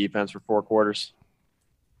Louisville's defense for 4 quarters?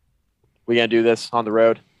 We going to do this on the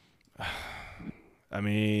road? I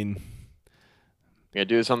mean, We going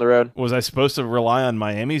to do this on the road? was I supposed to rely on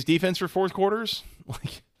Miami's defense for 4 quarters?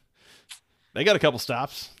 Like, they got a couple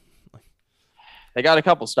stops. They got a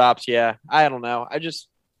couple stops, yeah. I don't know.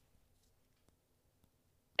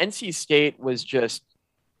 NC State was just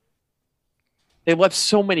 – they left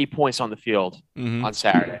so many points on the field on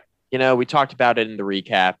Saturday. You know, we talked about it in the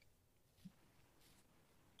recap.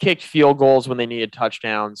 Kicked field goals when they needed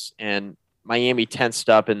touchdowns, and Miami tensed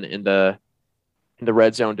up in the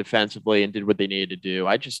red zone defensively and did what they needed to do.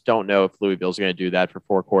 I just don't know if Louisville's going to do that for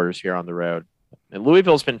 4 quarters here on the road. And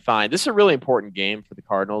Louisville's been fine. This is a really important game for the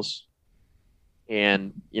Cardinals.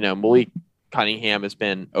 And, you know, Malik Cunningham has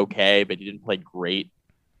been okay, but he didn't play great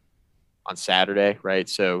on Saturday, right?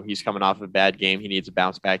 So he's coming off of a bad game. He needs a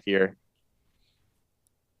bounce back here.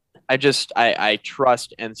 I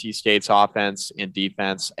trust NC State's offense and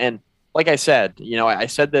defense. And like I said, you know, I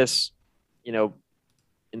said this, you know,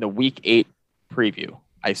 in the week 8 preview.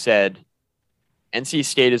 I said NC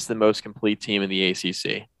State is the most complete team in the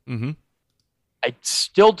ACC. Mm-hmm. I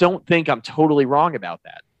still don't think I'm totally wrong about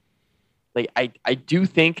that. Like, I do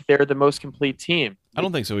think they're the most complete team. I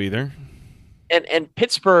don't think so either. And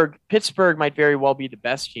Pittsburgh might very well be the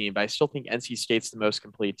best team, but I still think NC State's the most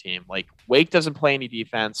complete team. Like Wake doesn't play any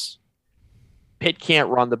defense. Pitt can't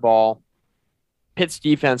run the ball. Pitt's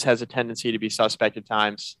defense has a tendency to be suspect at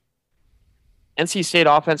times. NC State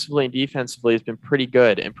offensively and defensively has been pretty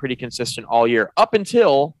good and pretty consistent all year up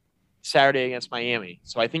until Saturday against Miami.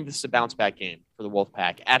 So I think this is a bounce back game for the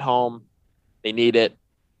Wolfpack at home. They need it.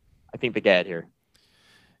 I think they get it here.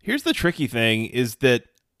 Here's the tricky thing is that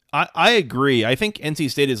I agree. I think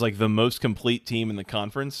NC State is like the most complete team in the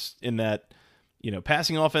conference in that,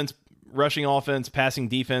 passing offense, rushing offense, passing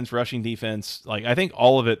defense, rushing defense. Like I think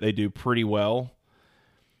all of it they do pretty well.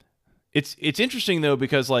 It's interesting though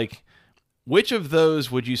because like which of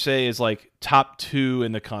those would you say is like top 2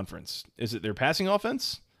 in the conference? Is it their passing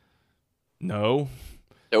offense? No.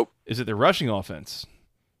 Nope. Is it their rushing offense?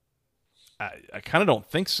 I kind of don't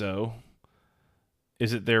think so.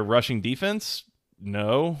 Is it their rushing defense?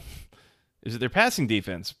 No. Is it their passing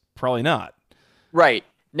defense? Probably not. Right.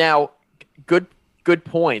 Now, good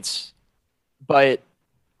points. But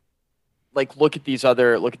like look at these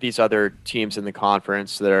other teams in the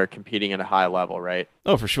conference that are competing at a high level, right?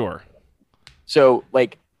 Oh, for sure. So,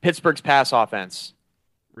 like Pittsburgh's pass offense,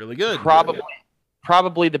 really good.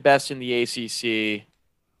 Probably the best in the ACC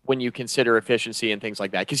when you consider efficiency and things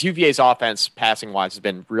like that. Because UVA's offense, passing wise, has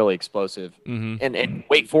been really explosive, and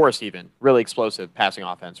Wake Forest even really explosive passing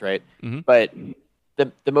offense, right? Mm-hmm. But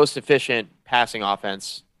the most efficient passing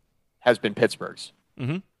offense has been Pittsburgh's,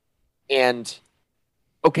 and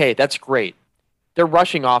okay, that's great. Their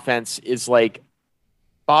rushing offense is like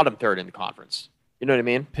bottom third in the conference. You know what I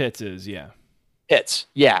mean? Pitts is, yeah. Pitts,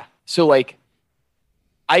 yeah. So like,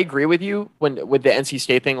 I agree with you with the NC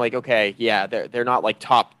State thing. Like, okay, yeah, they're not like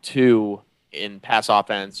top 2 in pass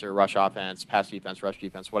offense or rush offense, pass defense, rush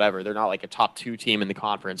defense, whatever. They're not like a top 2 team in the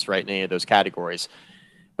conference, right? In any of those categories,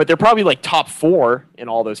 but they're probably like top 4 in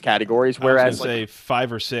all those categories. Whereas, I was gonna say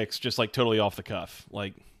 5 or 6, just like totally off the cuff,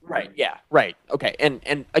 like. Right. Yeah. Right. Okay.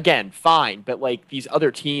 And again, fine, but like these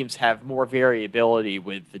other teams have more variability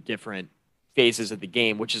with the different phases of the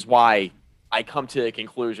game, which is why I come to the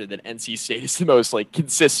conclusion that NC State is the most like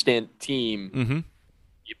consistent team.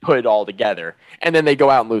 You put it all together, and then they go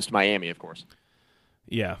out and lose to Miami, of course.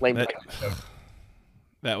 Yeah,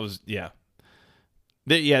 that was there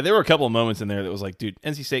were a couple of moments in there that was like, dude,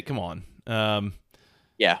 NC State, come on.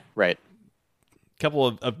 Yeah, right. Couple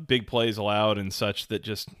of big plays allowed and such that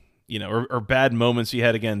just or bad moments you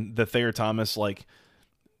had. Again, the Thayer Thomas like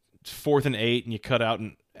 4th and 8, and you cut out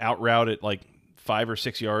and out route it like 5 or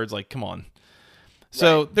 6 yards. Like, come on.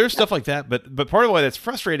 So there's stuff like that, but part of why that's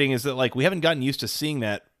frustrating is that like we haven't gotten used to seeing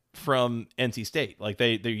that from NC State. Like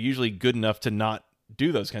they're usually good enough to not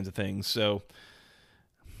do those kinds of things. So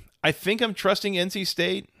I think I'm trusting NC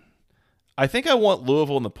State. I think I want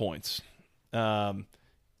Louisville in the points.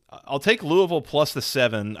 I'll take Louisville plus the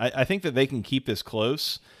 7. I think that they can keep this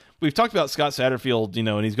close. We've talked about Scott Satterfield,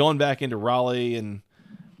 and he's going back into Raleigh, and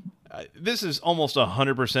this is almost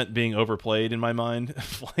 100% being overplayed in my mind.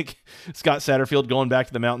 Like Scott Satterfield going back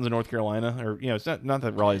to the mountains of North Carolina, or it's not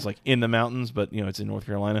that Raleigh's like in the mountains, but it's in North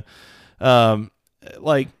Carolina.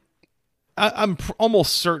 Like I'm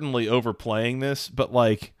almost certainly overplaying this, but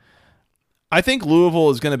like I think Louisville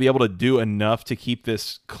is going to be able to do enough to keep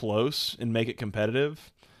this close and make it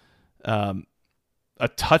competitive. A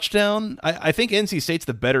touchdown. I think NC State's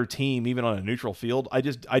the better team, even on a neutral field.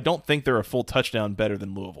 I don't think they're a full touchdown better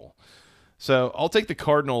than Louisville. So I'll take the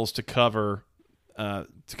Cardinals to cover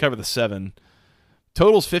the 7.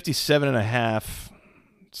 Total's 57.5.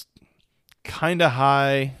 It's kind of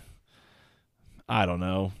high. I don't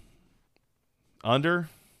know. Under.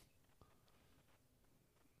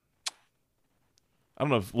 I don't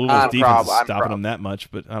know if Louisville's defense is stopping them that much,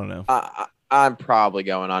 but I don't know. I'm probably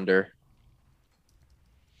going under.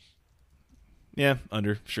 Yeah,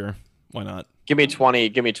 under, sure. Why not? Give me 20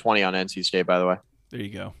 on NC State, by the way. There you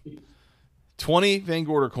go. 20 Van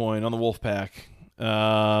Gorder coin on the Wolfpack.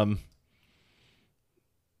 I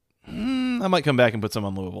might come back and put some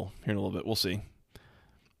on Louisville here in a little bit. We'll see.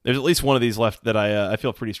 There's at least one of these left that I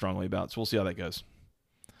feel pretty strongly about, so we'll see how that goes.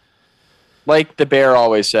 Like the Bear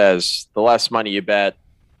always says, the less money you bet,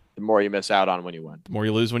 the more you miss out on when you win. The more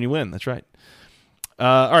you lose when you win. That's right.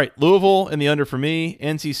 All right, Louisville and the under for me.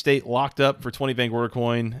 NC State locked up for 20 Van Gorder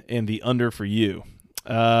coin and the under for you.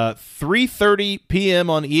 3:30 p.m.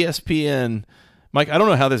 on ESPN. Mike, I don't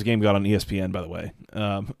know how this game got on ESPN, by the way.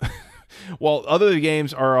 While other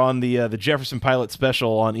games are on the Jefferson Pilot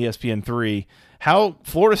special on ESPN3, how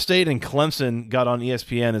Florida State and Clemson got on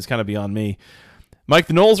ESPN is kind of beyond me. Mike,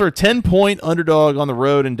 the Noles are a 10-point underdog on the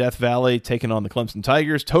road in Death Valley, taking on the Clemson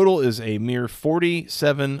Tigers. Total is a mere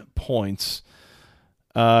 47 points.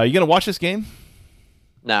 You gonna watch this game?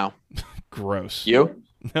 No. Gross. You?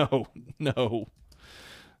 No.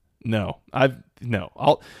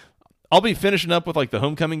 I'll be finishing up with like the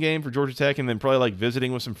homecoming game for Georgia Tech, and then probably like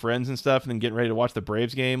visiting with some friends and stuff, and then getting ready to watch the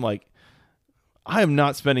Braves game. Like, I am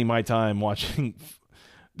not spending my time watching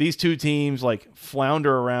these two teams like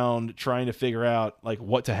flounder around trying to figure out like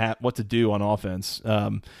what to do on offense.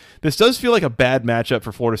 This does feel like a bad matchup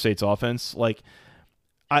for Florida State's offense. Like,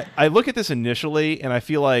 I look at this initially and I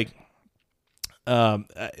feel like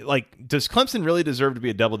does Clemson really deserve to be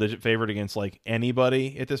a double-digit favorite against like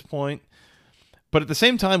anybody at this point? But at the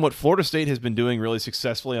same time, what Florida State has been doing really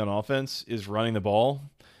successfully on offense is running the ball.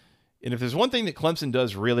 And if there's one thing that Clemson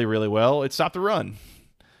does really, really well, it's stop the run.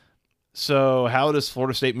 So how does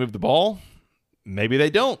Florida State move the ball? Maybe they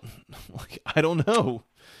don't. Like, I don't know.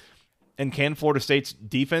 And can Florida State's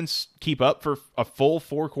defense keep up for a full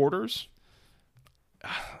 4 quarters?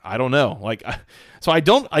 I don't know. Like, so I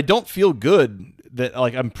don't feel good that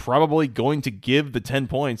like I'm probably going to give the 10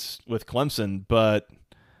 points with Clemson, but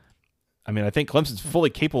I mean, I think Clemson's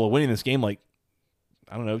fully capable of winning this game. Like,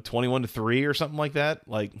 I don't know, 21-3 or something like that.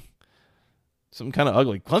 Like, something kind of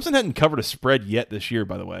ugly. Clemson hadn't covered a spread yet this year,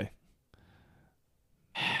 by the way.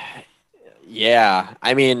 Yeah,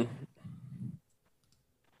 I mean,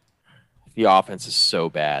 the offense is so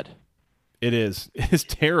bad. It is. It is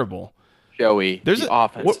terrible. Joey, the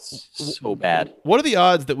offense is so bad. What are the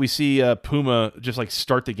odds that we see Puma just like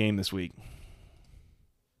start the game this week?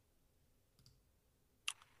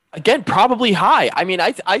 Again, probably high. I mean,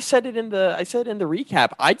 I said it in the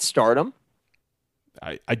recap. I'd start him.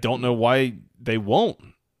 I don't know why they won't.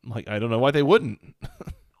 Like, I don't know why they wouldn't.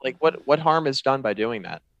 Like, what harm is done by doing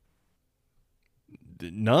that?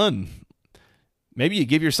 None. Maybe you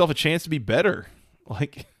give yourself a chance to be better.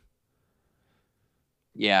 Like,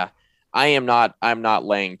 yeah, I'm not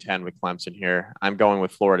laying 10 with Clemson here. I'm going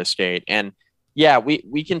with Florida State. And yeah,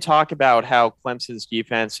 we can talk about how Clemson's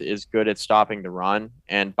defense is good at stopping the run,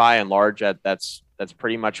 and by and large, that's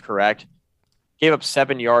pretty much correct. Gave up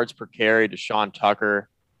 7 yards per carry to Sean Tucker.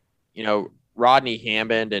 You know, Rodney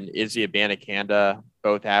Hammond and Izzy Abanikanda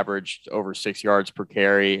both averaged over 6 yards per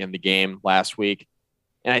carry in the game last week.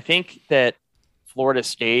 And I think that Florida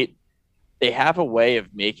State, they have a way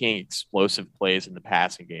of making explosive plays in the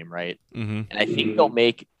passing game, right? mm-hmm. And I think they'll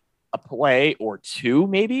make a play or two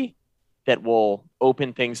maybe that will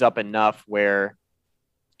open things up enough where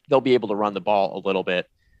they'll be able to run the ball a little bit.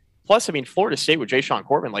 Plus, I mean, Florida State with Jaysean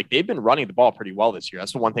Corbin, like, they've been running the ball pretty well this year.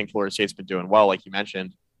 That's the one thing Florida State's been doing well, like you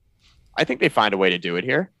mentioned. I think they find a way to do it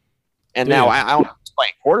here. And now I don't know who's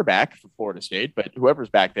playing quarterback for Florida State, but whoever's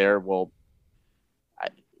back there will,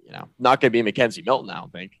 not going to be Mackenzie Milton, I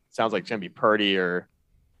don't think. Sounds like it's going to be Purdy or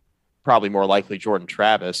probably more likely Jordan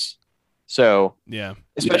Travis. So, yeah,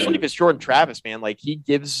 especially if it's Jordan Travis, man, like, he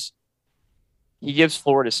gives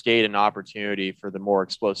Florida State an opportunity for the more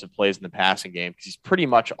explosive plays in the passing game because he's pretty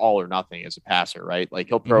much all or nothing as a passer, right? Like,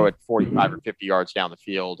 he'll throw it 45 or 50 yards down the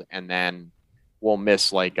field and then we'll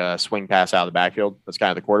miss like a swing pass out of the backfield. That's kind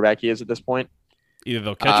of the quarterback he is at this point. Either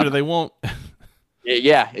they'll catch it or they won't.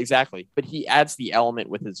 Yeah, exactly. But he adds the element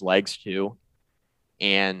with his legs too.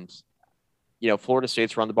 And, Florida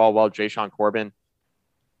State's run the ball well, Jaysean Corbin.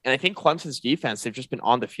 And I think Clemson's defense, they've just been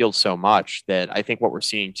on the field so much that I think what we're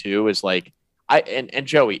seeing too is like, and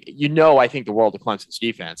Joey, I think the world of Clemson's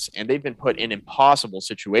defense, and they've been put in impossible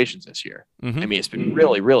situations this year. Mm-hmm. I mean, it's been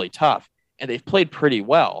really, really tough, and they've played pretty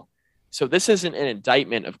well. So this isn't an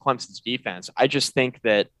indictment of Clemson's defense. I just think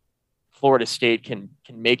that Florida State can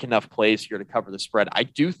make enough plays here to cover the spread. I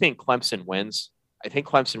do think Clemson wins. I think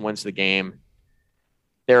Clemson wins the game.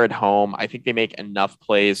 They're at home. I think they make enough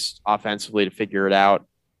plays offensively to figure it out.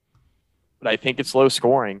 But I think it's low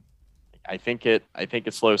scoring. I think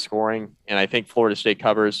it's low scoring, and I think Florida State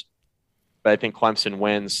covers. But I think Clemson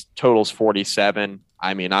wins. Total's 47.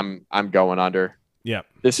 I mean, I'm going under. Yeah.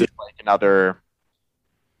 This is like another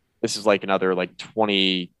like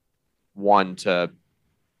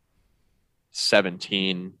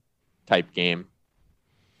 21-17 type game.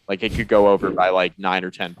 Like, it could go over by like 9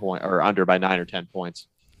 or 10 points, or under by 9 or 10 points.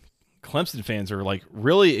 Clemson fans are like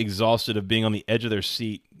really exhausted of being on the edge of their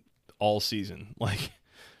seat all season. Like,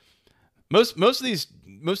 most of these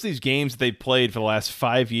games that they played for the last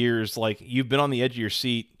 5 years, like, you've been on the edge of your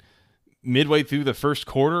seat midway through the first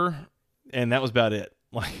quarter, and that was about it.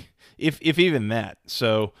 Like, if even that.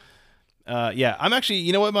 So, yeah, I'm actually,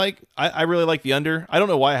 you know what, Mike? I really like the under. I don't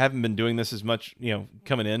know why I haven't been doing this as much,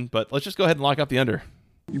 coming in, but let's just go ahead and lock up the under.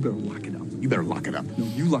 You better lock it up. You better lock it up. No,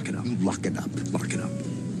 you lock it up. You lock it up. Lock it up.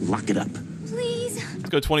 Lock it up. Please. Let's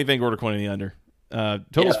go 20 Van Gorder coin in the under.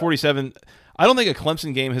 Total's 47. I don't think a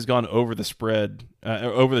Clemson game has gone over the spread,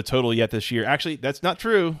 over the total yet this year. Actually, that's not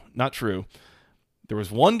true. Not true. There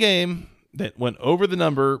was one game that went over the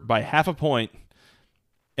number by half a point,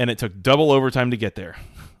 and it took double overtime to get there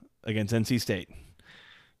against NC State.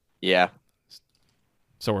 Yeah.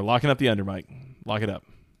 So we're locking up the under, Mike. Lock it up.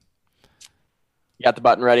 You got the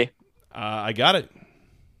button ready? I got it.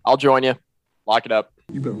 I'll join you. Lock it up.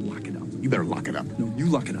 You better lock it up. You better lock it up. No, you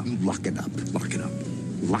lock it up. You lock it up. Lock it up.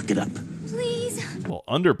 Lock it up. Please. Well,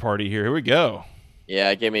 under party here. Here we go.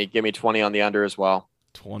 Yeah, give me 20 on the under as well.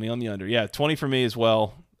 20 on the under. Yeah, 20 for me as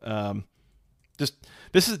well. Just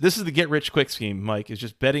this is the get rich quick scheme, Mike. Is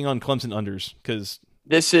just betting on Clemson unders because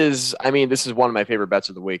this is one of my favorite bets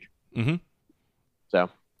of the week. Mm-hmm. So.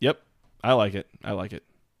 Yep, I like it. All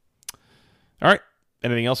right.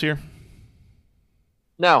 Anything else here?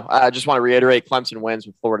 No, I just want to reiterate: Clemson wins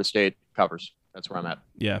with Florida State covers. That's where I'm at.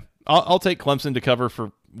 Yeah, I'll take Clemson to cover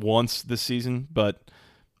for once this season, but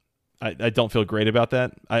I don't feel great about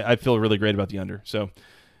that. I feel really great about the under. So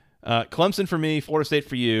Clemson for me, Florida State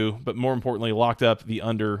for you, but more importantly, locked up the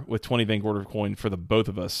under with 20 Van Gorder coin for the both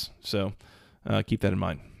of us. So keep that in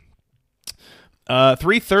mind.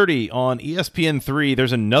 3:30 on ESPN3.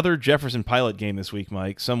 There's another Jefferson Pilot game this week,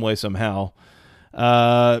 Mike. Some way, somehow.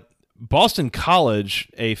 Boston College,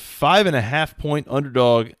 a 5.5-point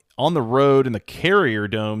underdog on the road in the Carrier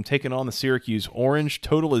Dome, taking on the Syracuse Orange.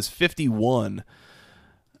 Total is 51.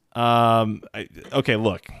 Okay,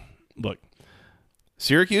 look.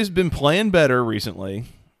 Syracuse has been playing better recently.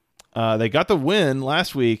 They got the win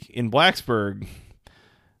last week in Blacksburg.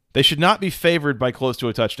 They should not be favored by close to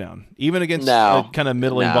a touchdown, even against a kind of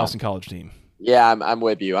middling Boston College team. Yeah, I'm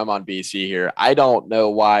with you. I'm on BC here. I don't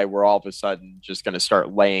know why we're all of a sudden just going to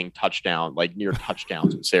start laying near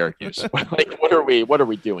touchdowns with Syracuse. What are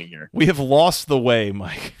we doing here? We have lost the way,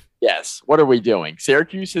 Mike. Yes. What are we doing?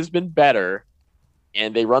 Syracuse has been better,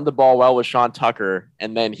 and they run the ball well with Sean Tucker,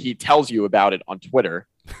 and then he tells you about it on Twitter.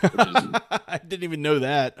 Which is, I didn't even know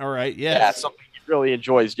that. All right. Yes. Yeah, something he really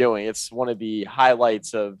enjoys doing. It's one of the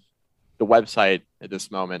highlights of the website at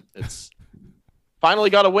this moment. It's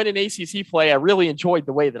finally got a win in ACC play. I really enjoyed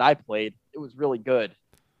the way that I played. It was really good.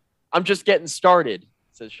 I'm just getting started,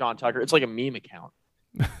 says Sean Tucker. It's like a meme account.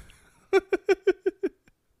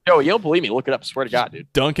 Yo, you don't believe me? Look it up. Swear to God,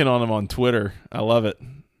 dude. Dunking on him on Twitter. I love it.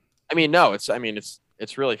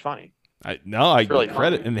 It's really funny. I really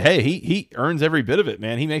credit. Funny. And hey, he earns every bit of it,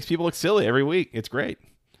 man. He makes people look silly every week. It's great.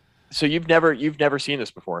 So you've never seen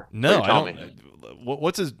this before? No, I don't.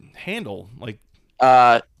 What's his handle?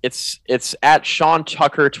 It's at Sean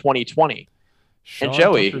Tucker 2020. And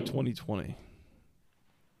Joey Tucker 2020.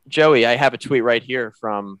 Joey, I have a tweet right here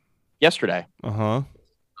from yesterday. Sean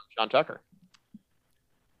Tucker.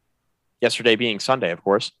 Yesterday being Sunday, of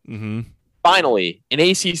course. Mm-hmm. Finally, an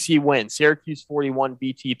ACC win. Syracuse 41,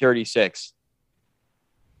 BT 36.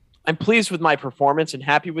 I'm pleased with my performance and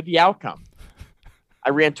happy with the outcome. I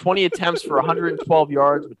ran 20 attempts for 112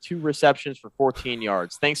 yards with 2 receptions for 14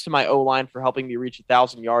 yards. Thanks to my O-line for helping me reach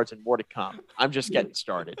 1,000 yards and more to come. I'm just getting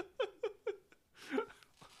started.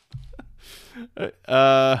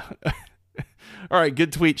 All right,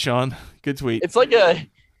 good tweet, Sean. Good tweet. It's like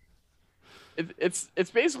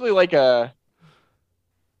it's basically like a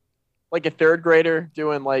third grader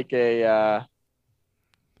doing like the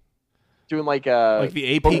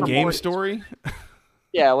AP game story.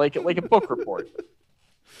 Yeah, like a book report.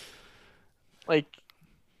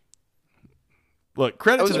 Look,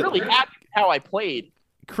 credit. I was really happy with how I played.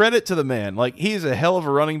 Credit to the man. Like, he's a hell of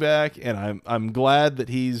a running back, and I'm glad that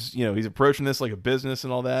he's approaching this like a business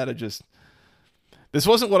and all that. This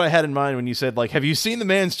wasn't what I had in mind when you said, like, have you seen the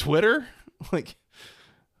man's Twitter? Like,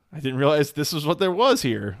 I didn't realize this was what there was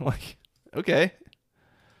here. Like, okay.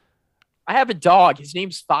 I have a dog. His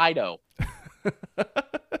name's Fido.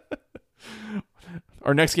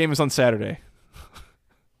 Our next game is on Saturday.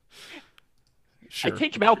 Sure. I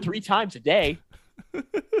take him out 3 times a day.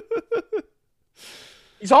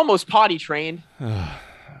 He's almost potty trained.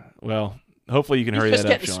 Well, hopefully you can hurry that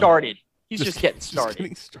up, Sean. He's just getting started.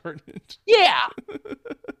 Getting started. Yeah.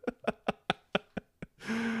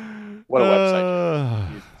 What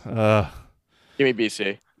a website. Give me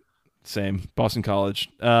BC. Same. Boston College.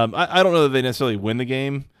 I don't know that they necessarily win the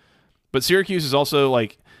game, but Syracuse is also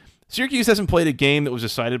Syracuse hasn't played a game that was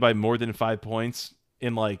decided by more than 5 points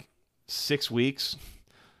in 6 weeks.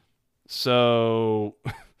 So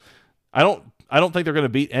I don't think they're going to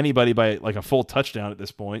beat anybody by a full touchdown at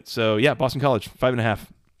this point. So yeah, Boston College 5.5.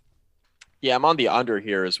 Yeah, I'm on the under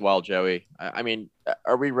here as well, Joey. I mean,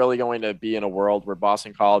 are we really going to be in a world where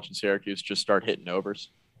Boston College and Syracuse just start hitting overs?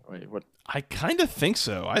 Wait, what? I kind of think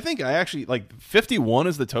so. I think I actually like 51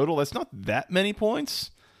 is the total. That's not that many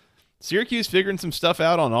points. Syracuse figuring some stuff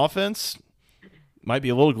out on offense. Might be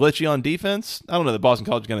a little glitchy on defense. I don't know that Boston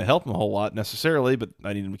College is going to help them a whole lot necessarily, but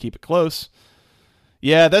I need them to keep it close.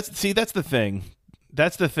 Yeah, that's the thing.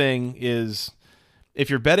 That's the thing is if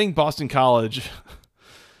you're betting Boston College,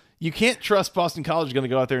 you can't trust Boston College is going to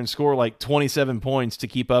go out there and score like 27 points to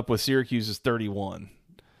keep up with Syracuse's 31.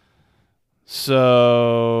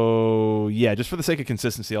 So, yeah, just for the sake of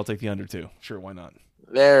consistency, I'll take the under two. Sure, why not?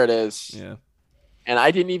 There it is. Yeah. And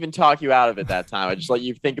I didn't even talk you out of it that time. I just let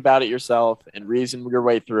you think about it yourself and reason your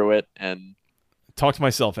way through it. And talked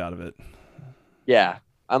myself out of it. Yeah.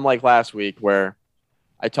 Unlike last week where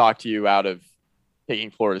I talked to you out of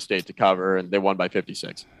taking Florida State to cover and they won by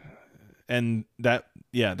 56. And that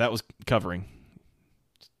was covering.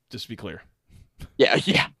 Just to be clear.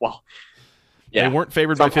 Yeah. Well, yeah. They weren't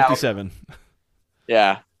favored by 57.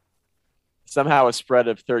 Yeah. Somehow a spread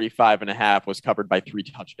of 35.5 was covered by 3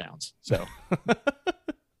 touchdowns. So,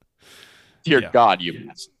 dear God, you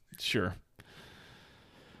mess. Sure.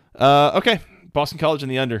 Okay. Boston College in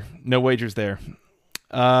the under. No wagers there.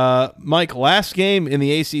 Mike, last game in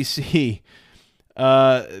the ACC.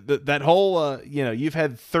 That whole, you've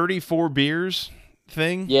had 34 beers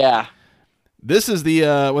thing. Yeah. This is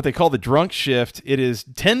the what they call the drunk shift. It is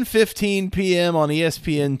 10:15 p.m. on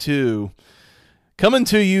ESPN2. Coming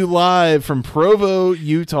to you live from Provo,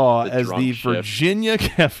 Utah, as the Virginia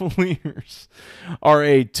Cavaliers are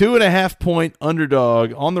a 2.5-point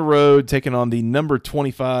underdog on the road, taking on the number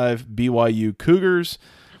 25 BYU Cougars.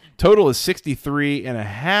 Total is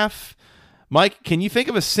 63.5. Mike, can you think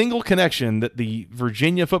of a single connection that the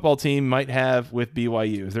Virginia football team might have with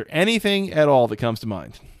BYU? Is there anything at all that comes to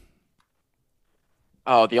mind?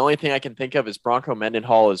 Oh, the only thing I can think of is Bronco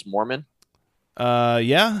Mendenhall is Mormon.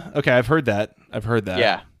 Yeah. Okay, I've heard that.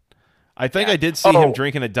 Yeah. I think I did see him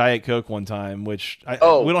drinking a Diet Coke one time, which we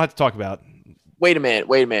don't have to talk about. Wait a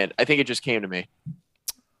minute. I think it just came to me.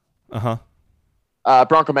 Uh-huh.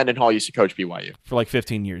 Bronco Mendenhall used to coach BYU. For like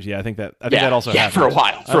 15 years. Yeah, I think that also happened. Yeah, for a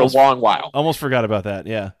while. For a long while. Almost forgot about that,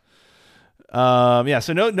 yeah.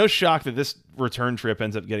 So no shock that this return trip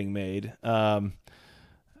ends up getting made.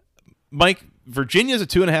 Mike, Virginia's a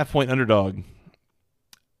 2.5-point underdog.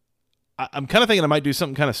 I'm kind of thinking I might do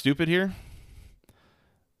something kind of stupid here.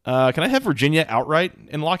 Can I have Virginia outright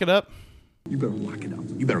and lock it up? You better lock it up.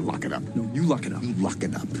 You better lock it up. No, you lock it up. You lock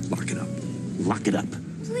it up. Lock it up. Lock it up.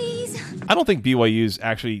 Please. I don't think BYU's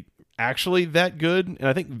actually that good, and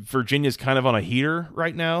I think Virginia's kind of on a heater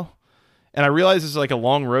right now. And I realize this is like a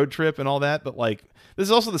long road trip and all that, but like this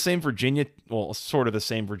is also the same Virginia, well, sort of the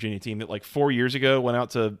same Virginia team that like 4 years ago went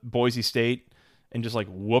out to Boise State and just like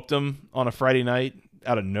whooped them on a Friday night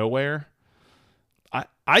out of nowhere.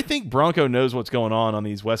 I think Bronco knows what's going on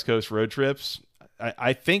these West Coast road trips.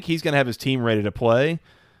 I think he's going to have his team ready to play.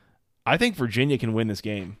 I think Virginia can win this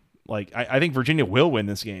game. Like, I think Virginia will win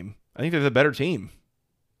this game. I think they're the better team.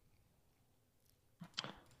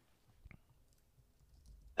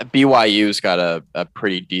 BYU's got a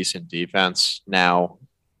pretty decent defense now.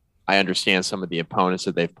 I understand some of the opponents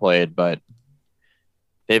that they've played, but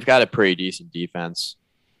they've got a pretty decent defense.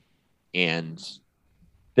 And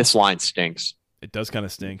this line stinks. It does kind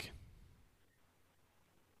of stink.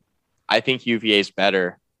 I think UVA's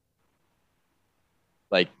better.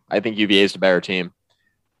 I think UVA's the better team,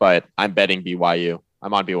 but I'm betting BYU.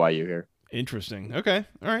 I'm on BYU here. Interesting. Okay.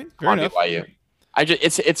 All right. Fair enough. BYU.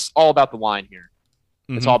 It's all about the line here.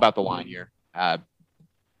 Mm-hmm. It's all about the line here.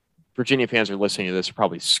 Virginia fans are listening to this are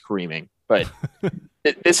probably screaming, but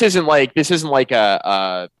this isn't like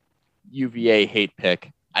a UVA hate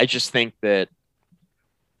pick. I just think that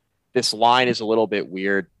this line is a little bit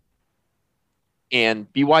weird. And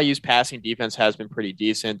BYU's passing defense has been pretty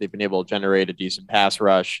decent. They've been able to generate a decent pass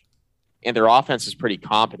rush. And their offense is pretty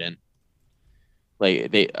competent.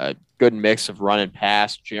 A good mix of run and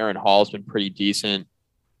pass. Jaren Hall's been pretty decent.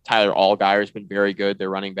 Tyler Allgeier's been very good. Their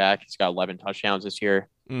running back. He's got 11 touchdowns this year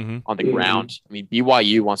on the ground. I mean,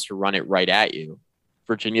 BYU wants to run it right at you.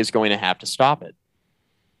 Virginia's going to have to stop it.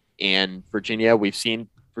 And we've seen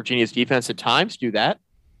Virginia's defense at times do that.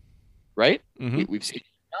 Right? Mm-hmm. We've seen it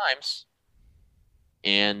at times.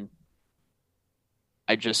 And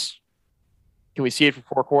can we see it for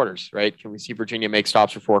 4 quarters, right? Can we see Virginia make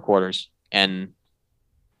stops for 4 quarters? And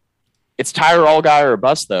it's Tyler Allgeier or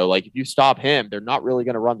bust, though. Like, if you stop him, they're not really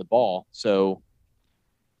going to run the ball. So,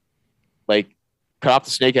 cut off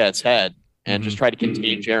the snake at its head and just try to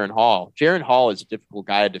contain Jaren Hall. Jaren Hall is a difficult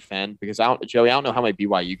guy to defend because Joey, I don't know how many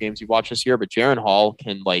BYU games you've watched this year, but Jaren Hall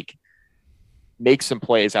can, make some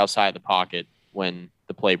plays outside the pocket when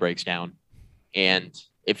the play breaks down. And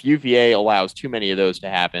if UVA allows too many of those to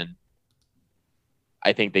happen,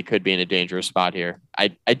 I think they could be in a dangerous spot here.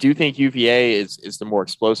 I do think UVA is the more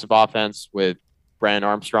explosive offense with Brennan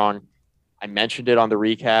Armstrong. I mentioned it on the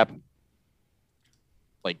recap,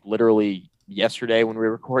 like literally yesterday when we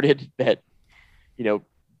recorded, that,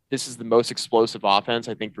 this is the most explosive offense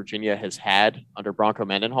I think Virginia has had under Bronco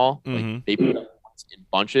Mendenhall. Mm-hmm. Like, they put up points in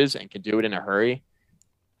bunches and can do it in a hurry.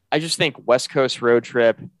 I just think West Coast road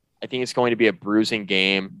trip, I think it's going to be a bruising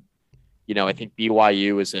game. I think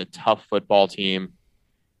BYU is a tough football team.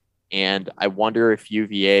 And I wonder if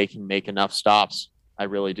UVA can make enough stops. I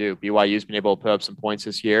really do. BYU's been able to put up some points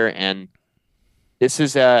this year. And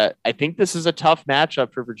I think this is a tough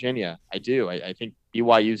matchup for Virginia. I do. I think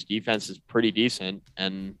BYU's defense is pretty decent.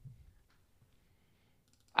 And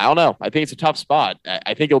I don't know. I think it's a tough spot.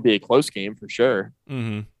 I think it'll be a close game for sure.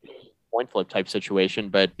 Mm-hmm. Point flip type situation,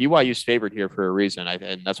 but BYU's favored here for a reason.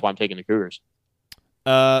 And that's why I'm taking the Cougars.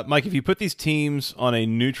 Mike, if you put these teams on a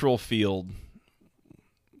neutral field,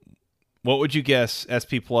 what would you guess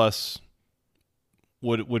SP Plus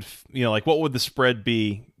would what would the spread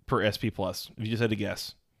be per SP Plus if you just had to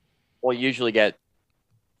guess? Well, you usually get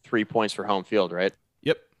 3 points for home field, right?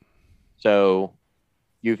 Yep. So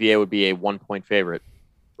UVA would be a 1 point favorite,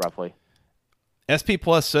 roughly. SP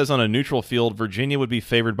Plus says on a neutral field, Virginia would be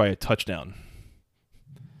favored by a touchdown.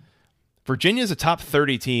 Virginia is a top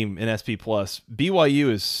 30 team in SP Plus. BYU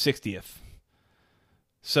is 60th.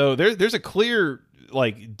 So there's a clear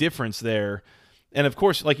difference there. And of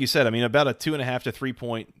course, like you said, about a 2.5 to 3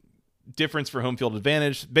 point difference for home field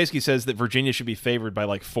advantage basically says that Virginia should be favored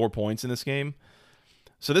by 4 points in this game.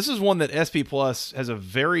 So this is one that SP Plus has a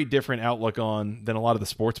very different outlook on than a lot of the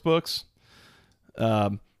sports books.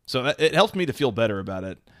 So it helps me to feel better about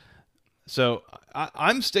it. So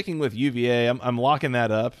I'm sticking with UVA. I'm locking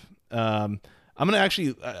that up. I'm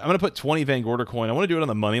gonna put 20 Van Gorder coin. I want to do it on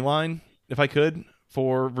the money line if I could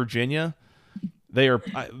for Virginia. They are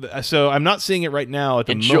so I'm not seeing it right now at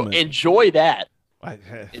the moment. Enjoy that.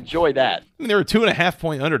 Enjoy that. They're a 2.5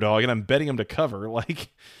 point underdog, and I'm betting them to cover.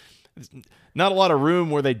 Not a lot of room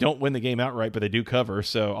where they don't win the game outright, but they do cover.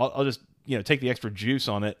 So I'll just take the extra juice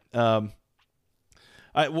on it.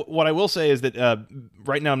 What I will say is that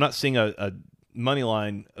right now I'm not seeing a money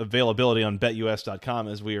line availability on BetUS.com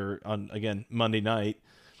as we are on again Monday night.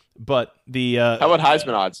 But the how about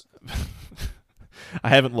Heisman odds? I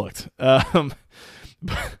haven't looked.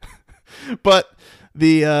 But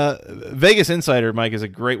the Vegas Insider, Mike, is a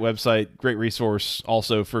great website, great resource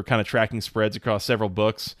also for kind of tracking spreads across several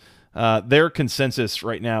books. Their consensus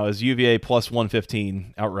right now is UVA plus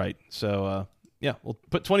 115 outright. So, we'll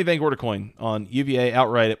put 20 Van Gorder coin on UVA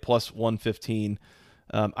outright at plus 115.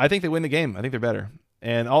 I think they win the game. I think they're better.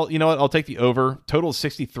 And I'll take the over. Total is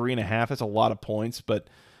 63.5. That's a lot of points, but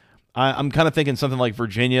I'm kind of thinking something like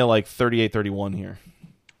Virginia, 38-31 here.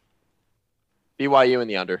 BYU in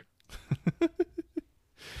the under.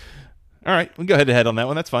 All right, we'll go head-to-head on that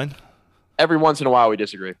one. That's fine. Every once in a while, we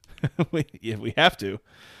disagree. we have to.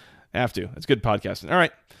 That's good podcasting. All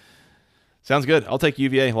right. Sounds good. I'll take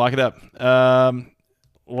UVA. Lock it up.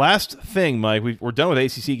 Last thing, Mike, we're done with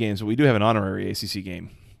ACC games, but we do have an honorary ACC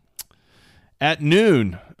game. At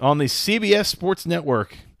noon on the CBS Sports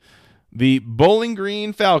Network, the Bowling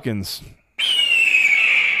Green Falcons,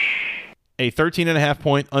 a 13.5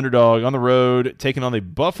 point underdog on the road, taking on the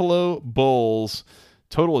Buffalo Bulls.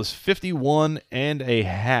 Total is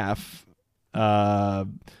 51.5.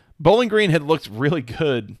 Bowling Green had looked really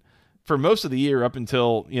good for most of the year up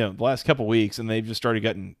until the last couple weeks, and they've just started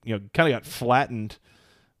getting kind of got flattened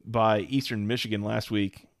by Eastern Michigan last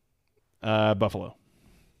week. Buffalo.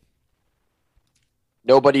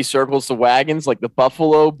 Nobody circles the wagons like the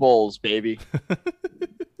Buffalo Bulls, baby.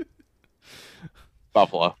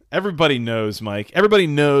 Buffalo. Everybody knows, Mike. Everybody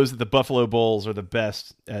knows that the Buffalo Bulls are the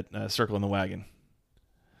best at circling the wagon.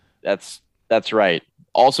 That's right.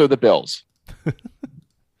 Also the Bills.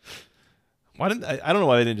 I don't know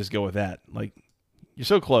why they didn't just go with that. You're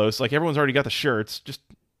so close. Everyone's already got the shirts. Just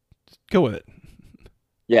go with it.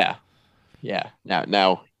 Yeah.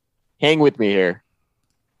 Now, hang with me here.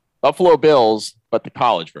 Buffalo Bills, but the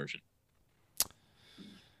college version.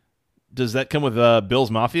 Does that come with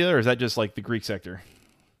Bills Mafia, or is that just the Greek sector?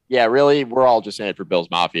 Yeah, really, we're all just in it for Bills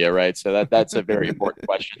Mafia, right? So that's a very important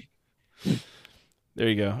question. There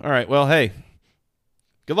you go. All right. Well, hey,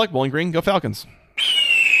 good luck, Bowling Green. Go Falcons.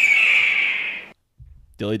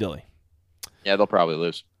 Dilly. Yeah, they'll probably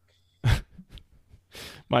lose.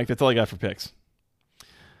 Mike, that's all I got for picks.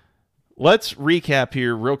 Let's recap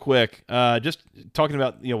here real quick. Just talking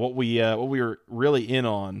about what we were really in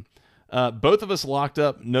on. Both of us locked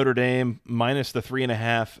up Notre Dame minus the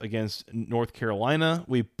 3.5 against North Carolina.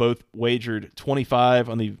 We both wagered 25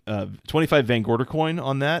 on the 25 Van Gorder coin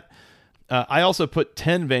on that. I also put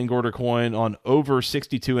 10 Van Gorder coin on over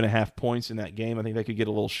 62.5 points in that game. I think that could get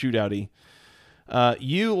a little shootouty.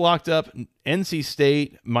 You locked up NC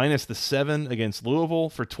State minus the 7 against Louisville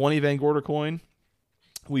for 20 Van Gorder coin.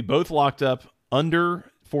 We both locked up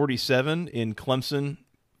under 47 in Clemson,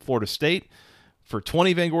 Florida State for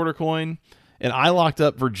 20 Van Gorder coin, and I locked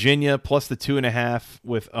up Virginia plus the 2.5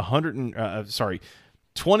 with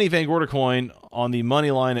 20 Van Gorder coin on the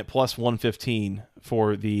money line at plus 115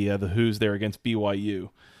 for the Hoos there against BYU.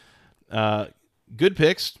 Good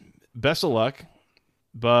picks, best of luck,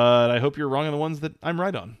 but I hope you're wrong on the ones that I'm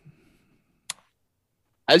right on.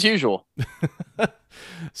 As usual.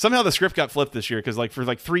 Somehow the script got flipped this year because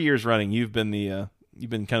for 3 years running, you've been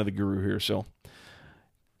kind of the guru here, so.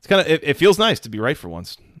 It's kind of it feels nice to be right for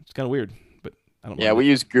once. It's kind of weird, but I don't know. Yeah, we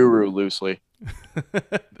use guru loosely.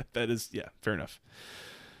 That is, yeah, fair enough.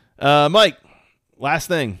 Mike, last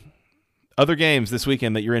thing. Other games this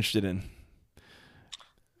weekend that you're interested in?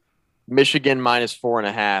 Michigan minus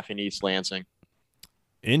 4.5 in East Lansing.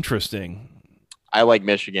 Interesting. I like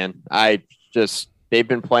Michigan. They've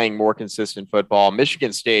been playing more consistent football.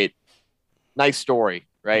 Michigan State, nice story,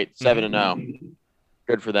 right? 7-0.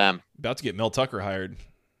 Good for them. About to get Mel Tucker hired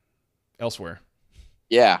elsewhere.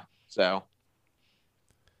 Yeah, so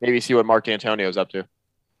maybe see what Mark D'Antonio's up to.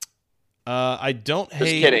 I don't hate.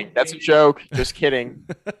 Just kidding. That's a joke. Just kidding.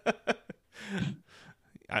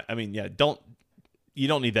 I mean, yeah. You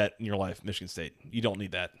don't need that in your life, Michigan State. You don't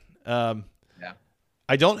need that. Yeah.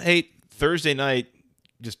 I don't hate Thursday night.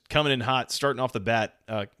 Just coming in hot, starting off the bat.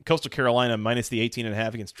 Coastal Carolina minus the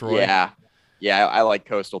 18.5 against Troy. Yeah, I like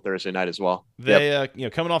Coastal Thursday night as well. They,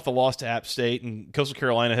 coming off the loss to App State, and Coastal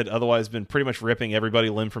Carolina had otherwise been pretty much ripping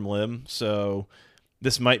everybody limb from limb. So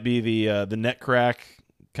this might be the neck crack,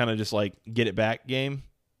 kind of just like get it back game.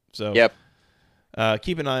 So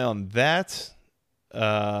keep an eye on that.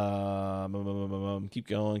 Keep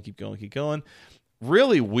going.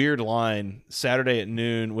 Really weird line Saturday at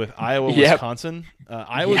noon with Iowa, Wisconsin.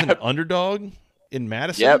 Iowa's an underdog in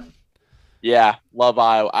Madison. Yep. Yeah, love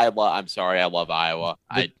Iowa. I love Iowa.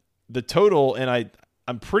 The total, and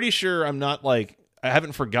I'm pretty sure I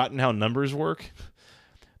haven't forgotten how numbers work.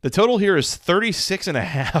 The total here is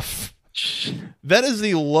 36.5. That is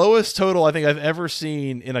the lowest total I think I've ever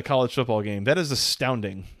seen in a college football game. That is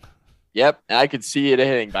astounding. Yep, and I could see it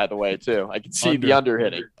hitting, by the way, too. I could see the under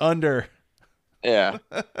hitting. Under. Yeah.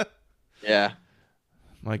 Yeah.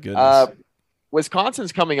 My goodness.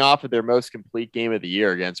 Wisconsin's coming off of their most complete game of the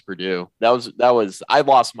year against Purdue. That was I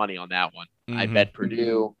lost money on that one. Mm-hmm. I bet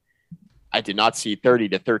Purdue. I did not see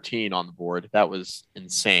 30-13 on the board. That was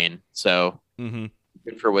insane. So good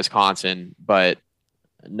for Wisconsin, but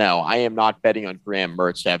no, I am not betting on Graham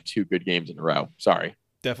Mertz to have 2 good games in a row. Sorry.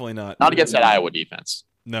 Definitely not. Not against that Iowa defense.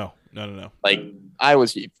 No. Like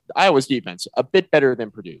Iowa's defense, a bit better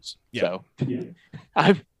than Purdue's. Yeah. So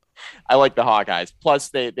I like the Hawkeyes. Plus,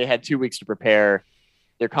 they had 2 weeks to prepare.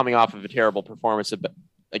 They're coming off of a terrible performance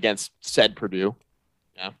against said Purdue.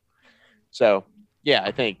 Yeah. So, yeah,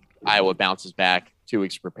 I think Iowa bounces back. 2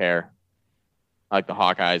 weeks to prepare. I like the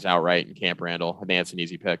Hawkeyes outright in Camp Randall. I think that's an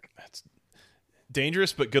easy pick. That's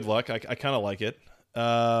dangerous, but good luck. I kind of like it.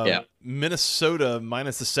 Minnesota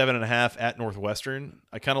minus the 7.5 at Northwestern.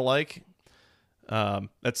 I kind of like.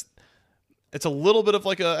 It's a little bit of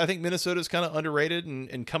I think Minnesota's kind of underrated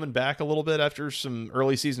and coming back a little bit after some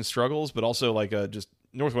early season struggles, but also just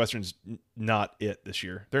Northwestern's not it this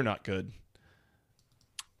year. They're not good.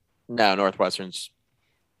 No, Northwestern's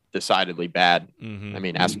decidedly bad. Mm-hmm. I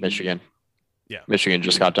mean, ask Michigan. Yeah. Michigan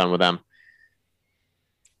just got done with them.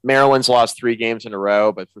 Maryland's lost 3 games in a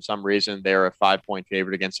row, but for some reason they're a 5-point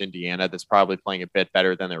favorite against Indiana. That's probably playing a bit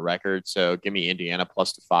better than their record. So give me Indiana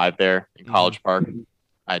plus the 5 there in College Park.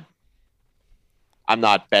 I'm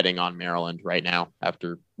not betting on Maryland right now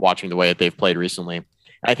after watching the way that they've played recently.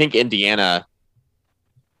 I think Indiana,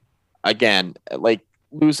 again,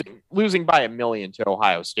 losing by 1 million to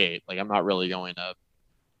Ohio State. I'm not really going to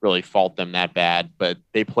really fault them that bad, but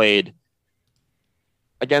they played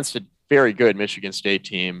against a very good Michigan State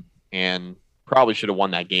team and probably should have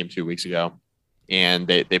won that game 2 weeks ago. And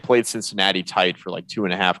they played Cincinnati tight for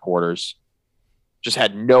 2.5 quarters. Just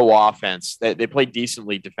had no offense. They played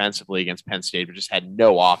decently defensively against Penn State, but just had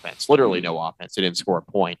no offense, literally no offense. They didn't score a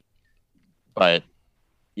point. But,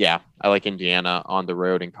 yeah, I like Indiana on the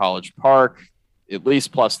road in College Park, at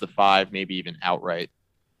least plus the 5, maybe even outright.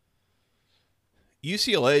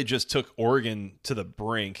 UCLA just took Oregon to the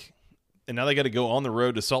brink. and now they got to go on the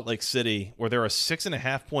road to Salt Lake City, where they're a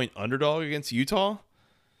 6.5-point underdog against Utah.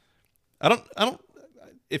 I don't.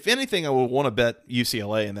 If anything, I would want to bet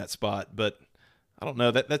UCLA in that spot, but I don't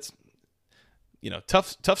know. That's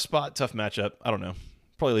tough spot, tough matchup. I don't know.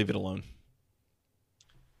 Probably leave it alone.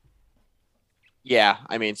 Yeah,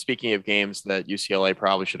 I mean, speaking of games that UCLA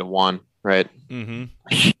probably should have won, right?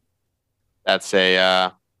 Mm-hmm. That's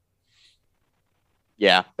that's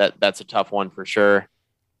a tough one for sure.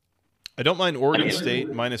 I don't mind Oregon State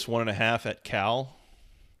 -1.5 at Cal.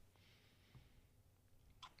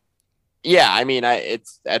 Yeah, I mean,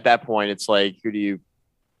 it's at that point, it's like, who do you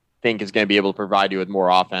think is going to be able to provide you with more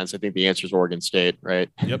offense? I think the answer is Oregon State, right?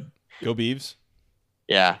 Yep. Go Beavs.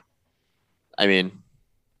 Yeah. I mean,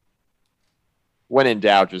 when in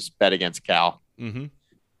doubt, just bet against Cal. Mm-hmm.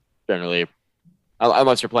 Generally,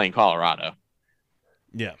 unless you're playing Colorado.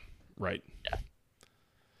 Yeah, right. Yeah.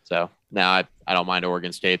 So now I don't mind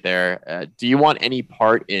Oregon State there. Do you want any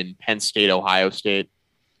part in Penn State, Ohio State?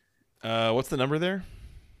 What's the number there?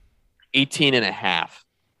 18.5.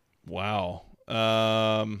 Wow.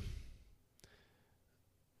 I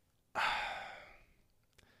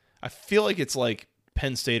feel like it's like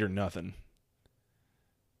Penn State or nothing.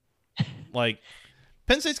 Like,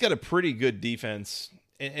 Penn State's got a pretty good defense,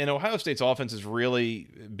 and Ohio State's offense has really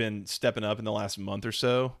been stepping up in the last month or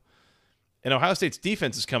so. And Ohio State's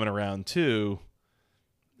defense is coming around too,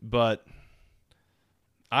 but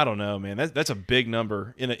I don't know, man. That's a big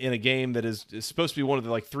number in a game that is supposed to be one of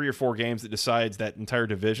the 3 or 4 games that decides that entire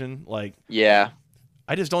division. Yeah,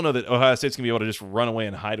 I just don't know that Ohio State's gonna be able to just run away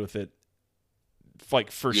and hide with it,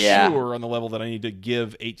 for sure on the level that I need to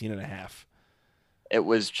give 18.5. It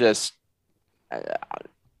was just,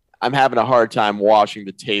 I'm having a hard time washing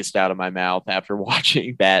the taste out of my mouth after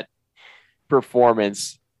watching that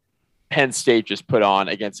performance Penn State just put on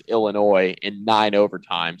against Illinois in 9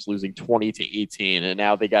 overtimes, losing 20-18, and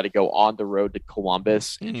now they got to go on the road to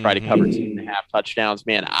Columbus and try to cover 2.5 touchdowns.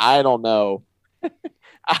 Man, I don't know.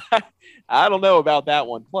 I don't know about that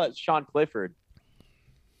one. Plus, Sean Clifford,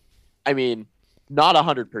 I mean, not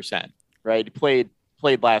 100%, right? He played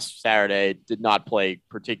last Saturday, did not play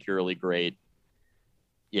particularly great.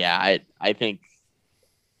 Yeah, I think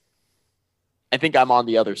I'm on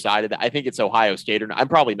the other side of that. I think it's Ohio State I'm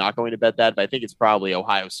probably not going to bet that, but I think it's probably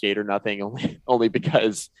Ohio State or nothing, only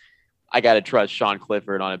because I got to trust Sean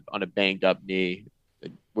Clifford on a banged up knee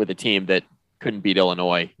with a team that couldn't beat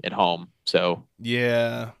Illinois at home. So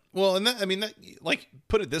yeah, well, and that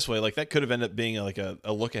put it this way, that could have ended up being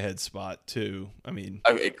a look ahead spot too. I mean,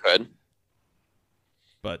 it could,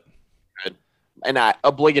 but good. And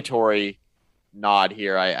obligatory nod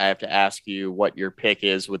here. I have to ask you what your pick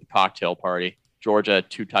is with the cocktail party. Georgia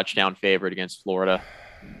 2-touchdown favorite against Florida.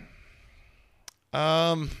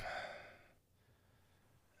 I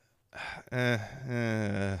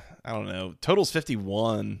don't know. Total's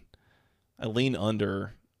 51. I lean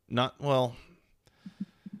under. I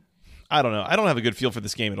don't know. I don't have a good feel for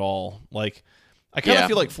this game at all. I kind of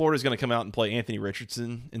feel like Florida's going to come out and play Anthony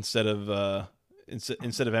Richardson instead of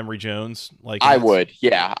Emory Jones. I would,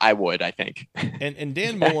 I think. and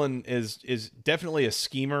Dan Mullen is definitely a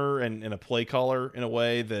schemer and a play caller in a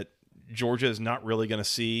way that Georgia is not really going to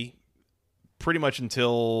see pretty much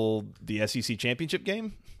until the SEC championship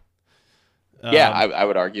game. I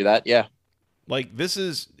would argue that. Yeah, this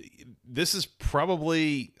is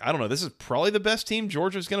probably, I don't know, this is probably the best team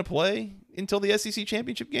Georgia's going to play until the SEC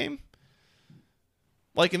championship game.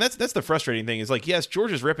 And that's the frustrating thing is yes,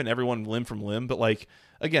 Georgia's ripping everyone limb from limb, but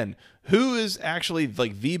again, who is actually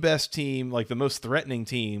the best team, the most threatening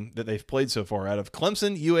team that they've played so far out of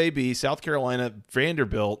Clemson, UAB, South Carolina,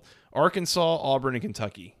 Vanderbilt, Arkansas, Auburn, and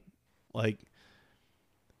Kentucky? None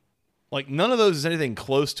of those is anything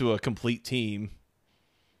close to a complete team.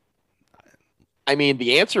 I mean,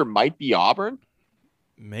 the answer might be Auburn.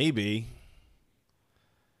 Maybe.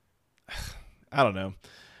 I don't know.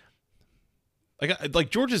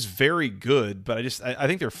 Georgia's very good, but I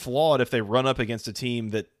think they're flawed if they run up against a team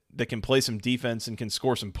that can play some defense and can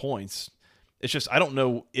score some points. It's just I don't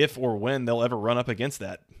know if or when they'll ever run up against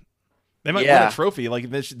that. They might win a trophy.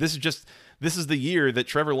 This is the year that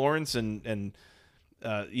Trevor Lawrence and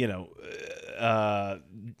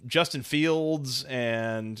Justin Fields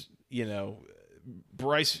and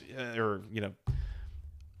Bryce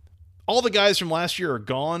all the guys from last year are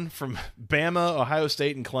gone from Bama, Ohio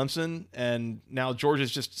State, and Clemson, and now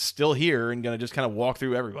Georgia's just still here and going to just kind of walk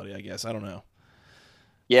through everybody, I guess. I don't know.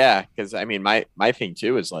 Yeah, because, I mean, my thing,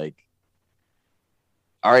 too, is all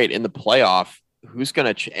right, in the playoff, who's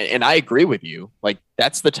going to – and I agree with you.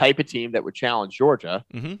 That's the type of team that would challenge Georgia.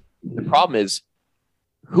 Mm-hmm. The problem is,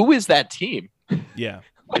 who is that team? Yeah.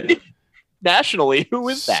 nationally. Who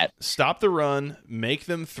is that? Stop the run, make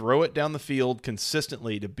them throw it down the field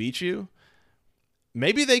consistently to beat you.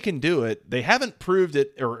 Maybe they can do it. They haven't proved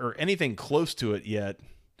it or anything close to it yet.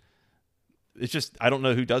 It's just I don't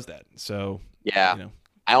know who does that. So Yeah.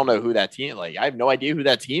 I don't know who that team. Like, I have no idea who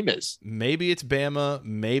that team is. Maybe it's Bama.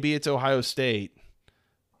 Maybe it's Ohio State.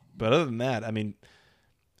 But other than that, I mean,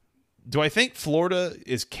 do I think Florida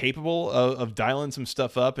is capable of dialing some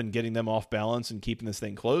stuff up and getting them off balance and keeping this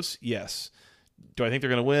thing close? Yes. Do I think they're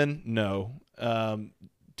going to win? No.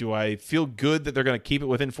 Do I feel good that they're going to keep it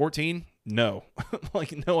within 14? No.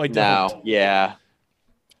 No, I don't. No, yeah.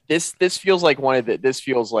 This feels like this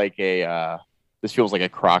feels like a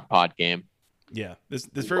crock pot game. Yeah. This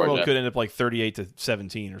very well could end up like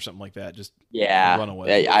 38-17 or something like that. Just run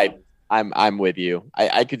away. I'm with you.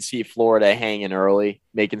 I could see Florida hanging early,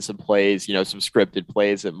 making some plays, some scripted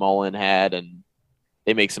plays that Mullen had, and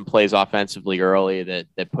they make some plays offensively early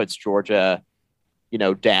that puts Georgia,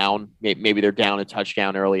 down. Maybe they're down a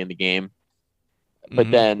touchdown early in the game.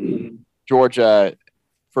 But then Georgia,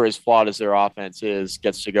 for as flawed as their offense is,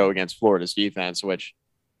 gets to go against Florida's defense, which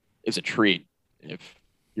is a treat if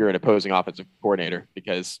you're an opposing offensive coordinator.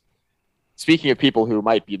 Because speaking of people who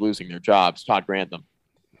might be losing their jobs, Todd Grantham.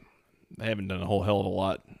 They haven't done a whole hell of a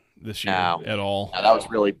lot this year at all. No,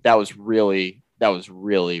 that was really,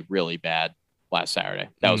 really bad last Saturday.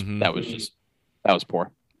 That was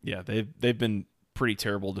poor. Yeah, they've been pretty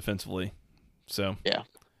terrible defensively. So yeah.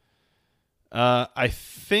 I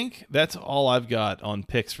think that's all I've got on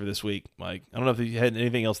picks for this week, Mike. I don't know if you had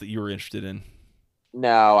anything else that you were interested in.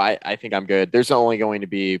 No, I think I'm good. There's only going to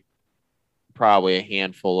be probably a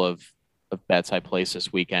handful of bets I place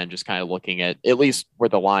this weekend, just kind of looking at least where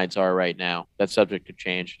the lines are right now. That subject could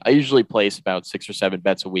change. I usually place about 6 or 7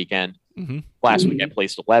 bets a weekend. Last week I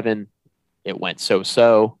placed 11. It went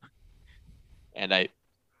so. And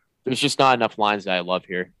there's just not enough lines that I love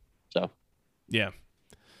here. So yeah.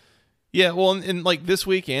 Yeah, well, and like this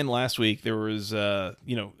week and last week, there was, a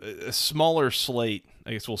smaller slate,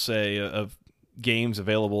 I guess we'll say, of games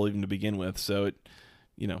available even to begin with. So,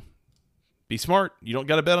 be smart. You don't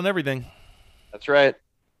got to bet on everything. That's right.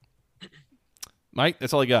 Mike,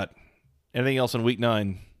 that's all I got. Anything else on week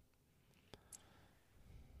 9?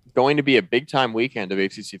 Going to be a big-time weekend of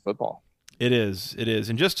ACC football. It is.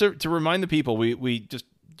 And just to remind the people, we just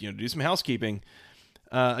do some housekeeping.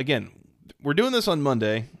 Again, we're doing this on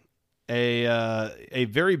Monday. A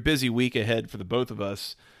very busy week ahead for the both of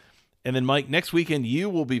us. And then, Mike, next weekend you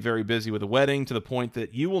will be very busy with a wedding to the point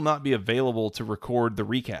that you will not be available to record the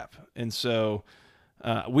recap. And so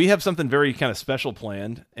we have something very kind of special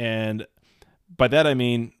planned. And by that, I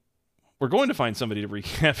mean, we're going to find somebody to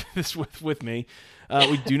recap this with me.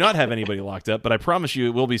 We do not have anybody locked up, but I promise you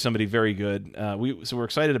it will be somebody very good. So we're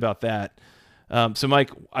excited about that. So, Mike,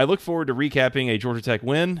 I look forward to recapping a Georgia Tech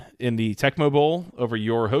win in the Tecmo Bowl over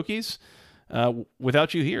your Hokies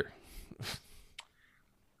without you here.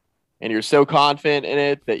 And you're so confident in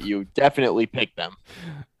it that you definitely picked them.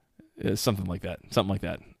 Something like that.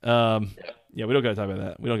 Yeah, we don't got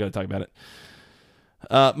to talk about it.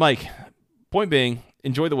 Mike, point being,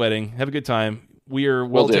 enjoy the wedding. Have a good time. We are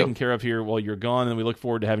well taken care of here while you're gone, and we look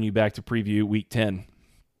forward to having you back to preview Week 10.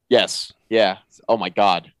 Yes. Yeah. Oh, my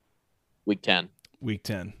God. Week 10.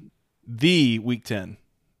 The Week 10.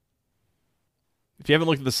 If you haven't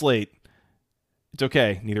looked at the slate, it's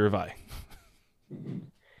okay. Neither have I.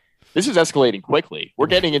 This is escalating quickly. We're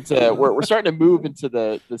getting into we're starting to move into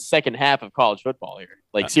the second half of college football here.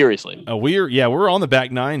 Like, seriously. We're on the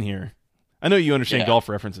back 9 here. I know you understand golf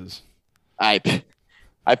references. I've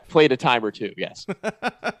played a time or two, yes.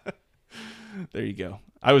 There you go.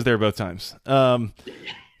 I was there both times. The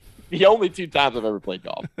only 2 times I've ever played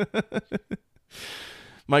golf.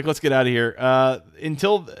 Mike, let's get out of here.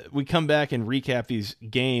 Until we come back and recap these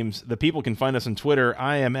games, the people can find us on Twitter.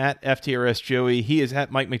 I am at FTRS Joey. He is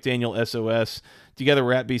at Mike McDaniel SOS. Together,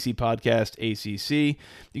 we're at BC Podcast ACC.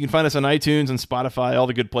 You can find us on iTunes and Spotify, all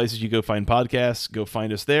the good places you go find podcasts. Go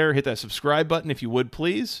find us there. Hit that subscribe button if you would,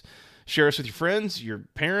 please. Share us with your friends, your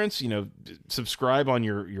parents. Subscribe on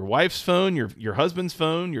your wife's phone, your husband's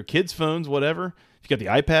phone, your kids' phones, whatever. If you got the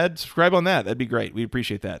iPad, subscribe on that. That'd be great. We'd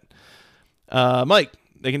appreciate that. Mike,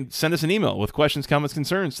 they can send us an email with questions, comments,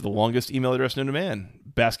 concerns to the longest email address known to man,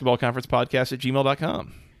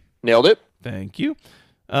 basketballconferencepodcast@gmail.com. Nailed it. Thank you.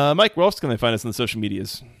 Mike, where else can they find us on the social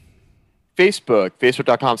medias?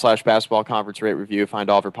 Facebook.com/basketball conference rate review.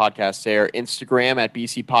 Find all of our podcasts there. Instagram at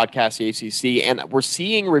BC Podcast ACC. And we're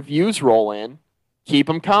seeing reviews roll in. Keep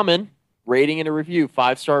them coming. Rating and a review.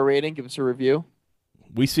 5-star rating. Give us a review.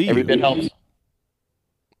 We see Every you. bit helps.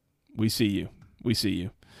 We see you.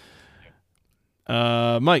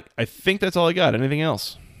 Mike, I think that's all I got. Anything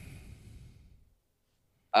else?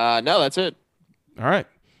 No, that's it. All right.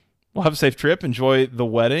 Well, have a safe trip. Enjoy the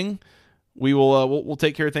wedding. We will we'll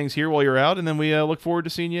take care of things here while you're out, and then we look forward to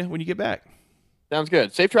seeing you when you get back. Sounds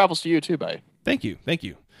good. Safe travels to you too, buddy. Thank you.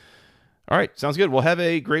 All right, sounds good. Well, have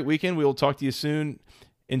a great weekend. We will talk to you soon.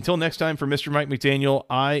 Until next time, for Mr. Mike McDaniel,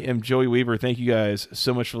 I am Joey Weaver. Thank you guys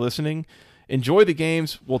so much for listening. Enjoy the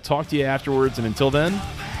games. We'll talk to you afterwards, and until then,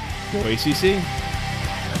 go ACC.